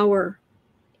women's power,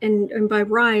 and by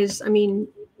rise I mean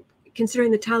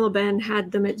considering the Taliban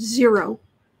had them at 0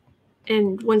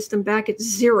 and wants them back at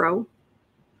 0.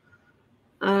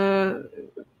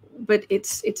 But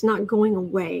it's not going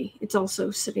away. It's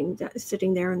also sitting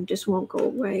there and just won't go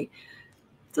away.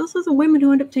 It's also the women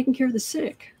who end up taking care of the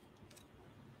sick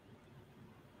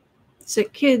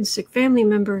kids, sick family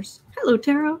members. Hello,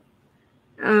 Tara.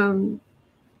 I'm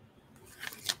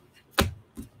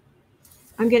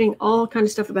getting all kind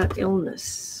of stuff about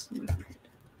illness.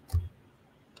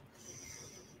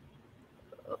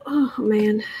 Oh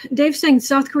man, Dave's saying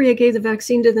South Korea gave the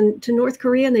vaccine to North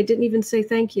Korea and they didn't even say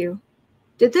thank you.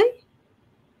 Did they?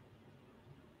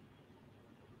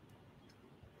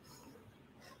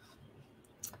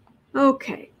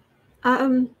 Okay.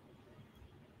 Paula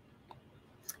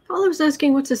was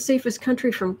asking what's the safest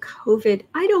country from COVID.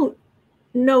 I don't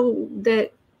know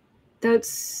that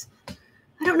that's.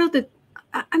 I don't know that.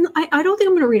 I don't think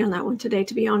I'm going to read on that one today,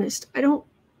 to be honest. I don't.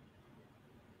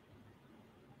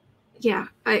 Yeah,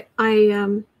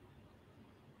 maybe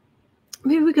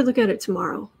we could look at it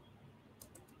tomorrow.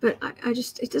 But I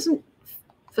just, it doesn't,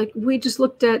 like, we just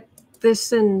looked at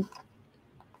this and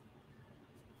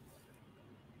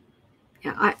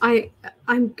yeah,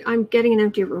 I'm getting an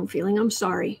empty room feeling. I'm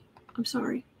sorry.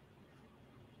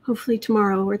 Hopefully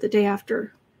tomorrow or the day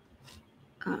after,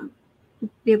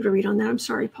 be able to read on that. I'm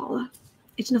sorry, Paula.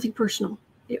 It's nothing personal.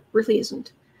 It really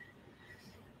isn't.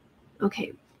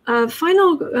 Okay.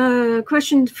 Final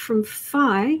question from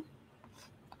Phi.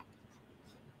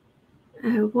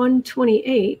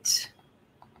 128.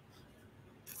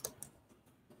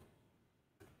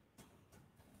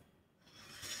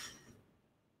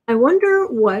 I wonder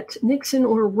what Nixon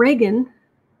or Reagan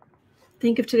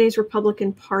think of today's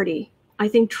Republican Party. I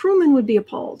think Truman would be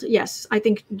appalled. Yes, I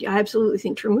absolutely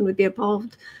think Truman would be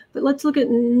appalled. But let's look at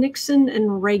Nixon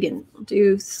and Reagan. I'll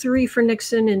do 3 for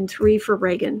Nixon and 3 for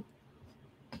Reagan.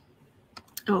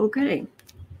 Okay.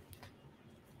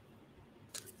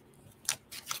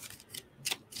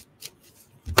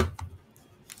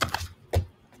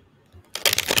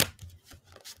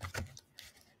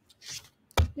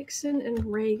 Nixon and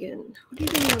Reagan. What do you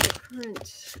think about the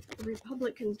current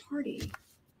Republican Party?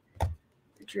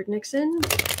 Richard Nixon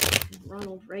and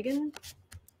Ronald Reagan.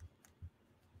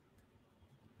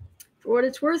 For what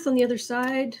it's worth, on the other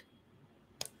side,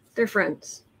 they're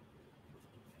friends.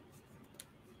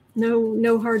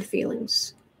 No hard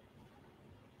feelings.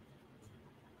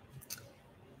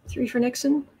 3 for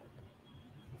Nixon,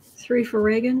 3 for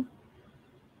Reagan.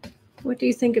 What do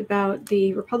you think about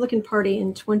the Republican Party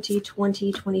in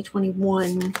 2020,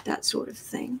 2021, that sort of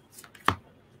thing?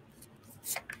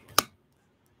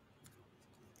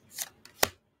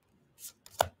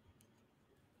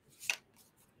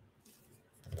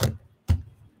 What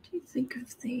do you think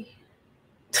of the...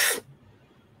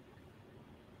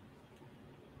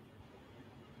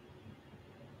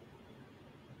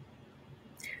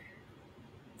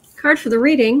 Card for the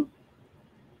reading.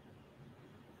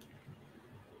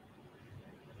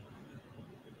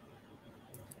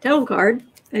 Devil card.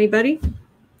 Anybody?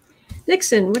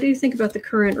 Nixon, what do you think about the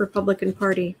current Republican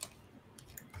Party?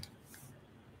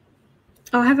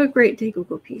 Oh, have a great day,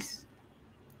 Google. Peace.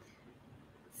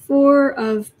 4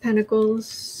 of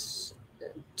Pentacles,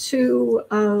 2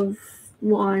 of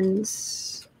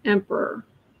Wands, Emperor.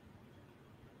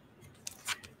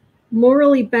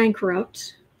 Morally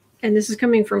bankrupt, and this is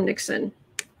coming from Nixon.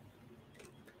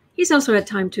 He's also had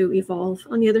time to evolve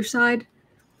on the other side.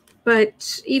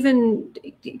 But even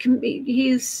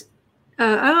he's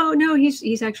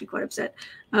he's actually quite upset.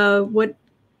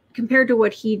 Compared to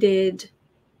what he did,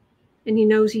 and he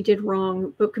knows he did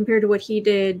wrong, but compared to what he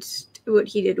did what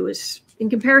he did was, in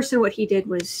comparison, what he did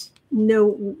was,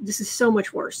 no, this is so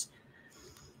much worse.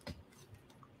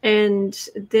 And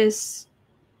this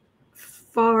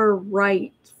far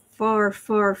right, far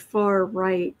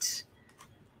right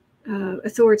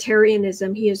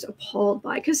authoritarianism he is appalled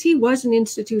by, because he was an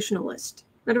institutionalist.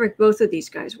 Matter of fact, both of these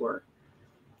guys were.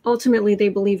 Ultimately, they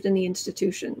believed in the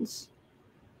institutions,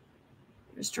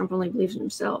 whereas Trump only believes in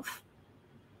himself.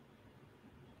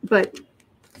 But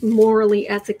morally,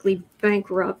 ethically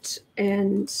bankrupt,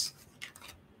 and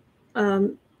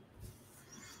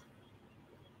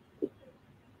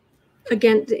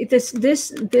again,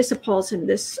 this appalls him.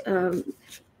 This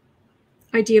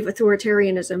idea of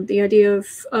authoritarianism, the idea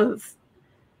of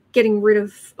getting rid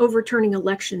of, overturning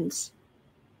elections.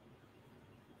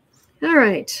 All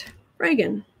right,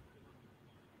 Reagan.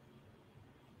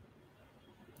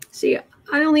 See,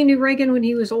 I only knew Reagan when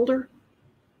he was older.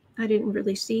 I didn't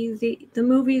really see the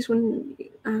movies when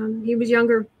he was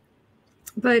younger,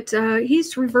 but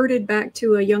he's reverted back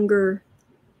to a younger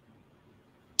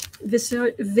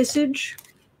visage.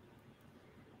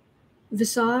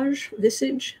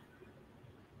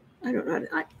 I don't know.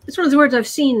 It's one of the words I've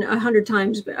seen 100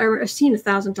 times, but I've seen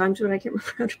 1,000 times, but I can't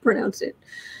remember how to pronounce it.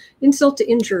 Insult to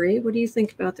injury. What do you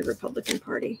think about the Republican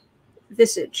Party?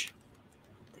 Visage.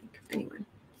 I think. Anyway.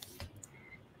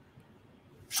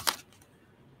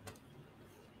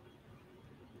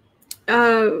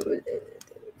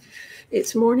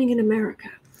 It's morning in America.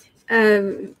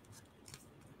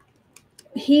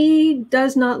 He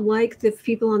does not like the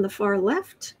people on the far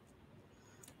left.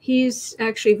 He's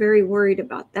actually very worried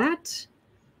about that.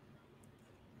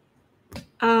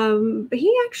 But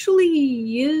he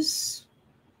actually is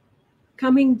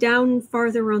coming down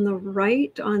farther on the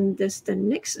right on this than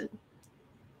Nixon.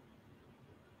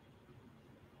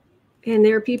 And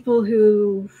there are people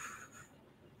who,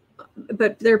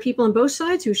 but there are people on both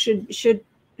sides who should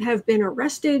have been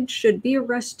arrested, should be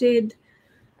arrested.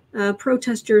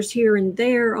 Protesters here and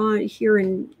there, here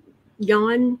in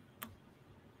yon,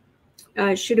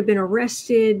 should have been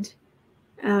arrested.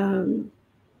 The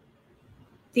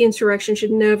insurrection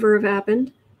should never have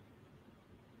happened.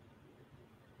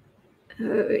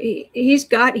 He's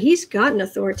got an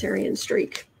authoritarian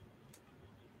streak,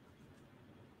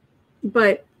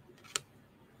 but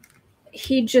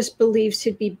he just believes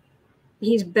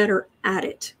he's better at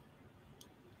it,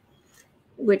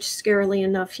 which, scarily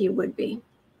enough, he would be.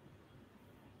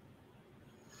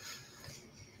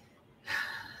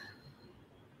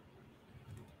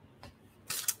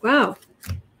 Wow.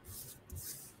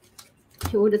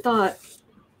 Who would have thought?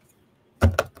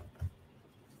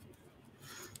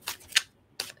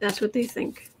 That's what they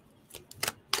think.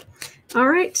 All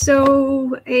right,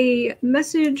 so a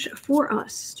message for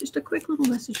us. Just a quick little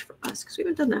message for us, because we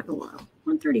haven't done that in a while.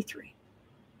 133.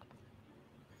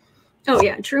 Oh,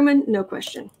 yeah, Truman, no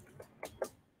question.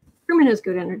 Truman has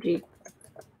good energy,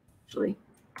 actually.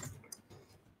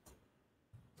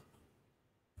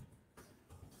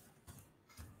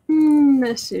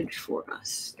 Message for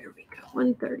us. There we go.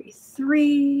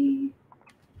 133.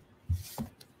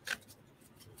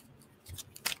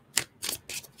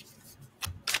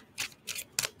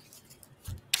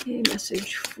 A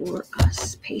message for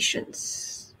us.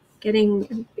 Patience.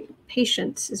 Getting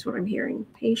patience is what I'm hearing.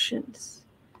 Patience.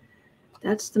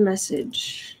 That's the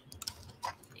message.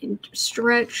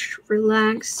 Stretch,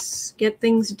 relax, get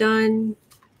things done.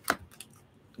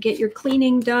 Get your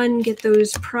cleaning done. Get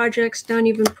those projects done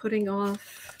you've been putting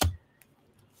off.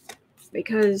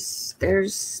 Because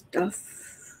there's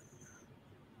stuff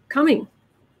coming.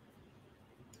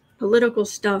 Political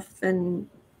stuff, and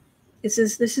this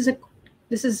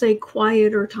is a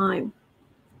quieter time.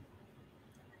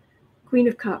 Queen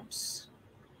of Cups.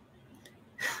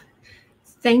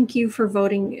 Thank you for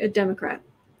voting a Democrat.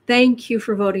 Thank you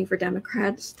for voting for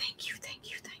Democrats. Thank you,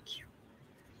 thank you, thank you.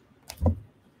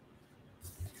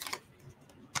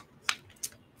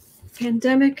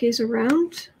 Pandemic is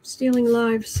around, stealing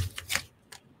lives.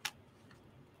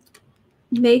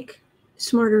 Make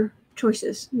smarter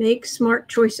choices. Make smart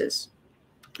choices.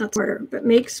 Not smarter, but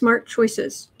make smart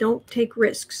choices. Don't take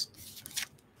risks.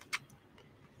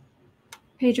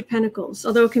 Page of Pentacles.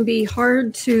 Although it can be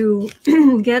hard to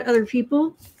get other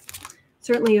people,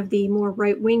 certainly of the more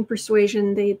right-wing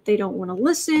persuasion, they don't want to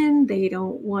listen. They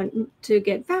don't want to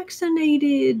get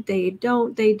vaccinated. They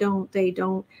don't.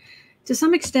 To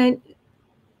some extent,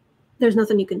 there's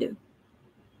nothing you can do.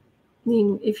 I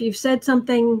mean, if you've said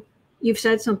something, you've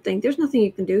said something. There's nothing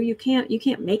you can do. You can't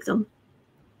make them.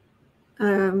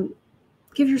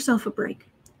 Give yourself a break.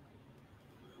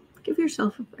 Give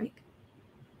yourself a break.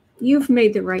 You've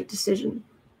made the right decision.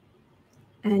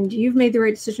 and you've made the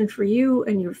right decision for you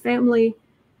and your family,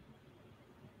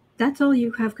 that's all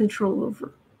you have control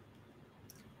over.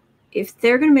 If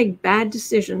they're going to make bad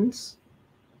decisions,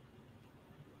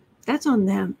 that's on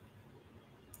them.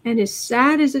 And as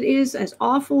sad as it is, as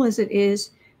awful as it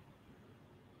is,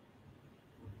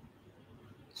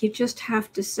 you just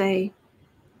have to say,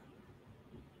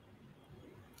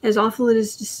 as awful it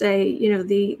is to say, you know,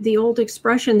 the old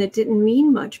expression that didn't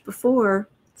mean much before,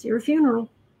 it's your funeral.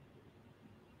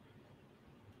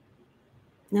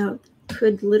 Now, it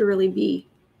could literally be,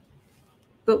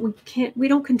 but we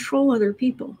don't control other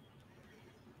people.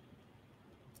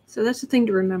 So that's the thing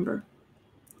to remember.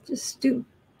 Just do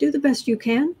the best you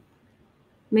can.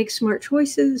 Make smart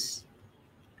choices.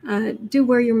 Do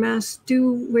wear your mask.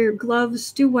 Do wear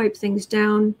gloves. Do wipe things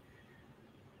down.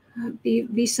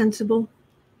 Be sensible.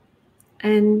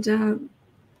 And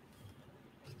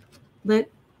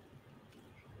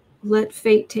let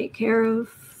fate take care of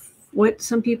what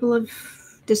some people have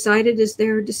decided is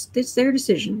it's their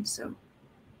decision. So,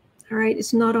 all right,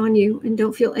 it's not on you, and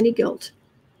don't feel any guilt.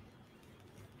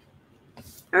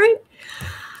 All right,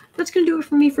 that's going to do it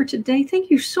for me for today. Thank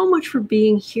you so much for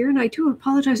being here, and I do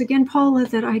apologize again, Paula,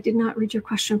 that I did not read your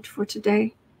question for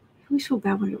today. I always feel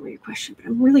bad when I don't read your question, but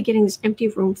I'm really getting this empty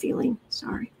room feeling.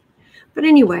 Sorry. But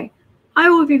anyway, I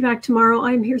will be back tomorrow.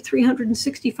 I'm here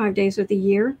 365 days of the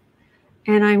year,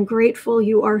 and I'm grateful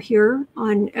you are here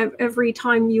on every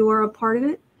time you are a part of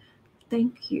it.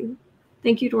 Thank you.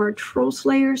 Thank you to our troll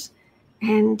slayers.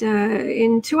 And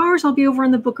in 2 hours, I'll be over on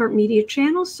the Book Art Media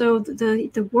channel. So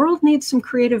the world needs some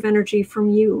creative energy from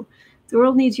you. The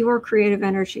world needs your creative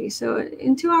energy. So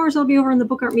in 2 hours, I'll be over on the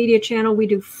Book Art Media channel. We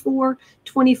do 4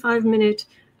 25-minute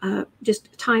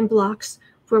just time blocks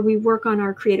where we work on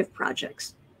our creative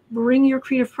projects. Bring your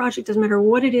creative project, doesn't matter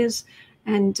what it is,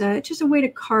 and it's just a way to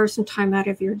carve some time out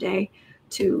of your day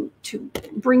to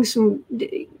bring some,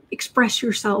 express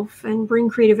yourself and bring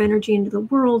creative energy into the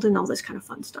world and all this kind of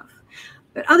fun stuff.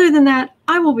 But other than that,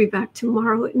 I will be back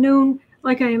tomorrow at noon,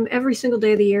 like I am every single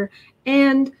day of the year,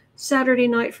 and Saturday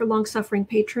night for long-suffering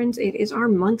patrons. It is our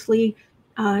monthly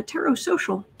tarot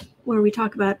social, where we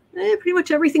talk about pretty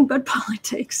much everything but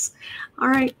politics. All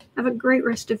right, have a great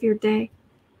rest of your day.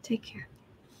 Take care.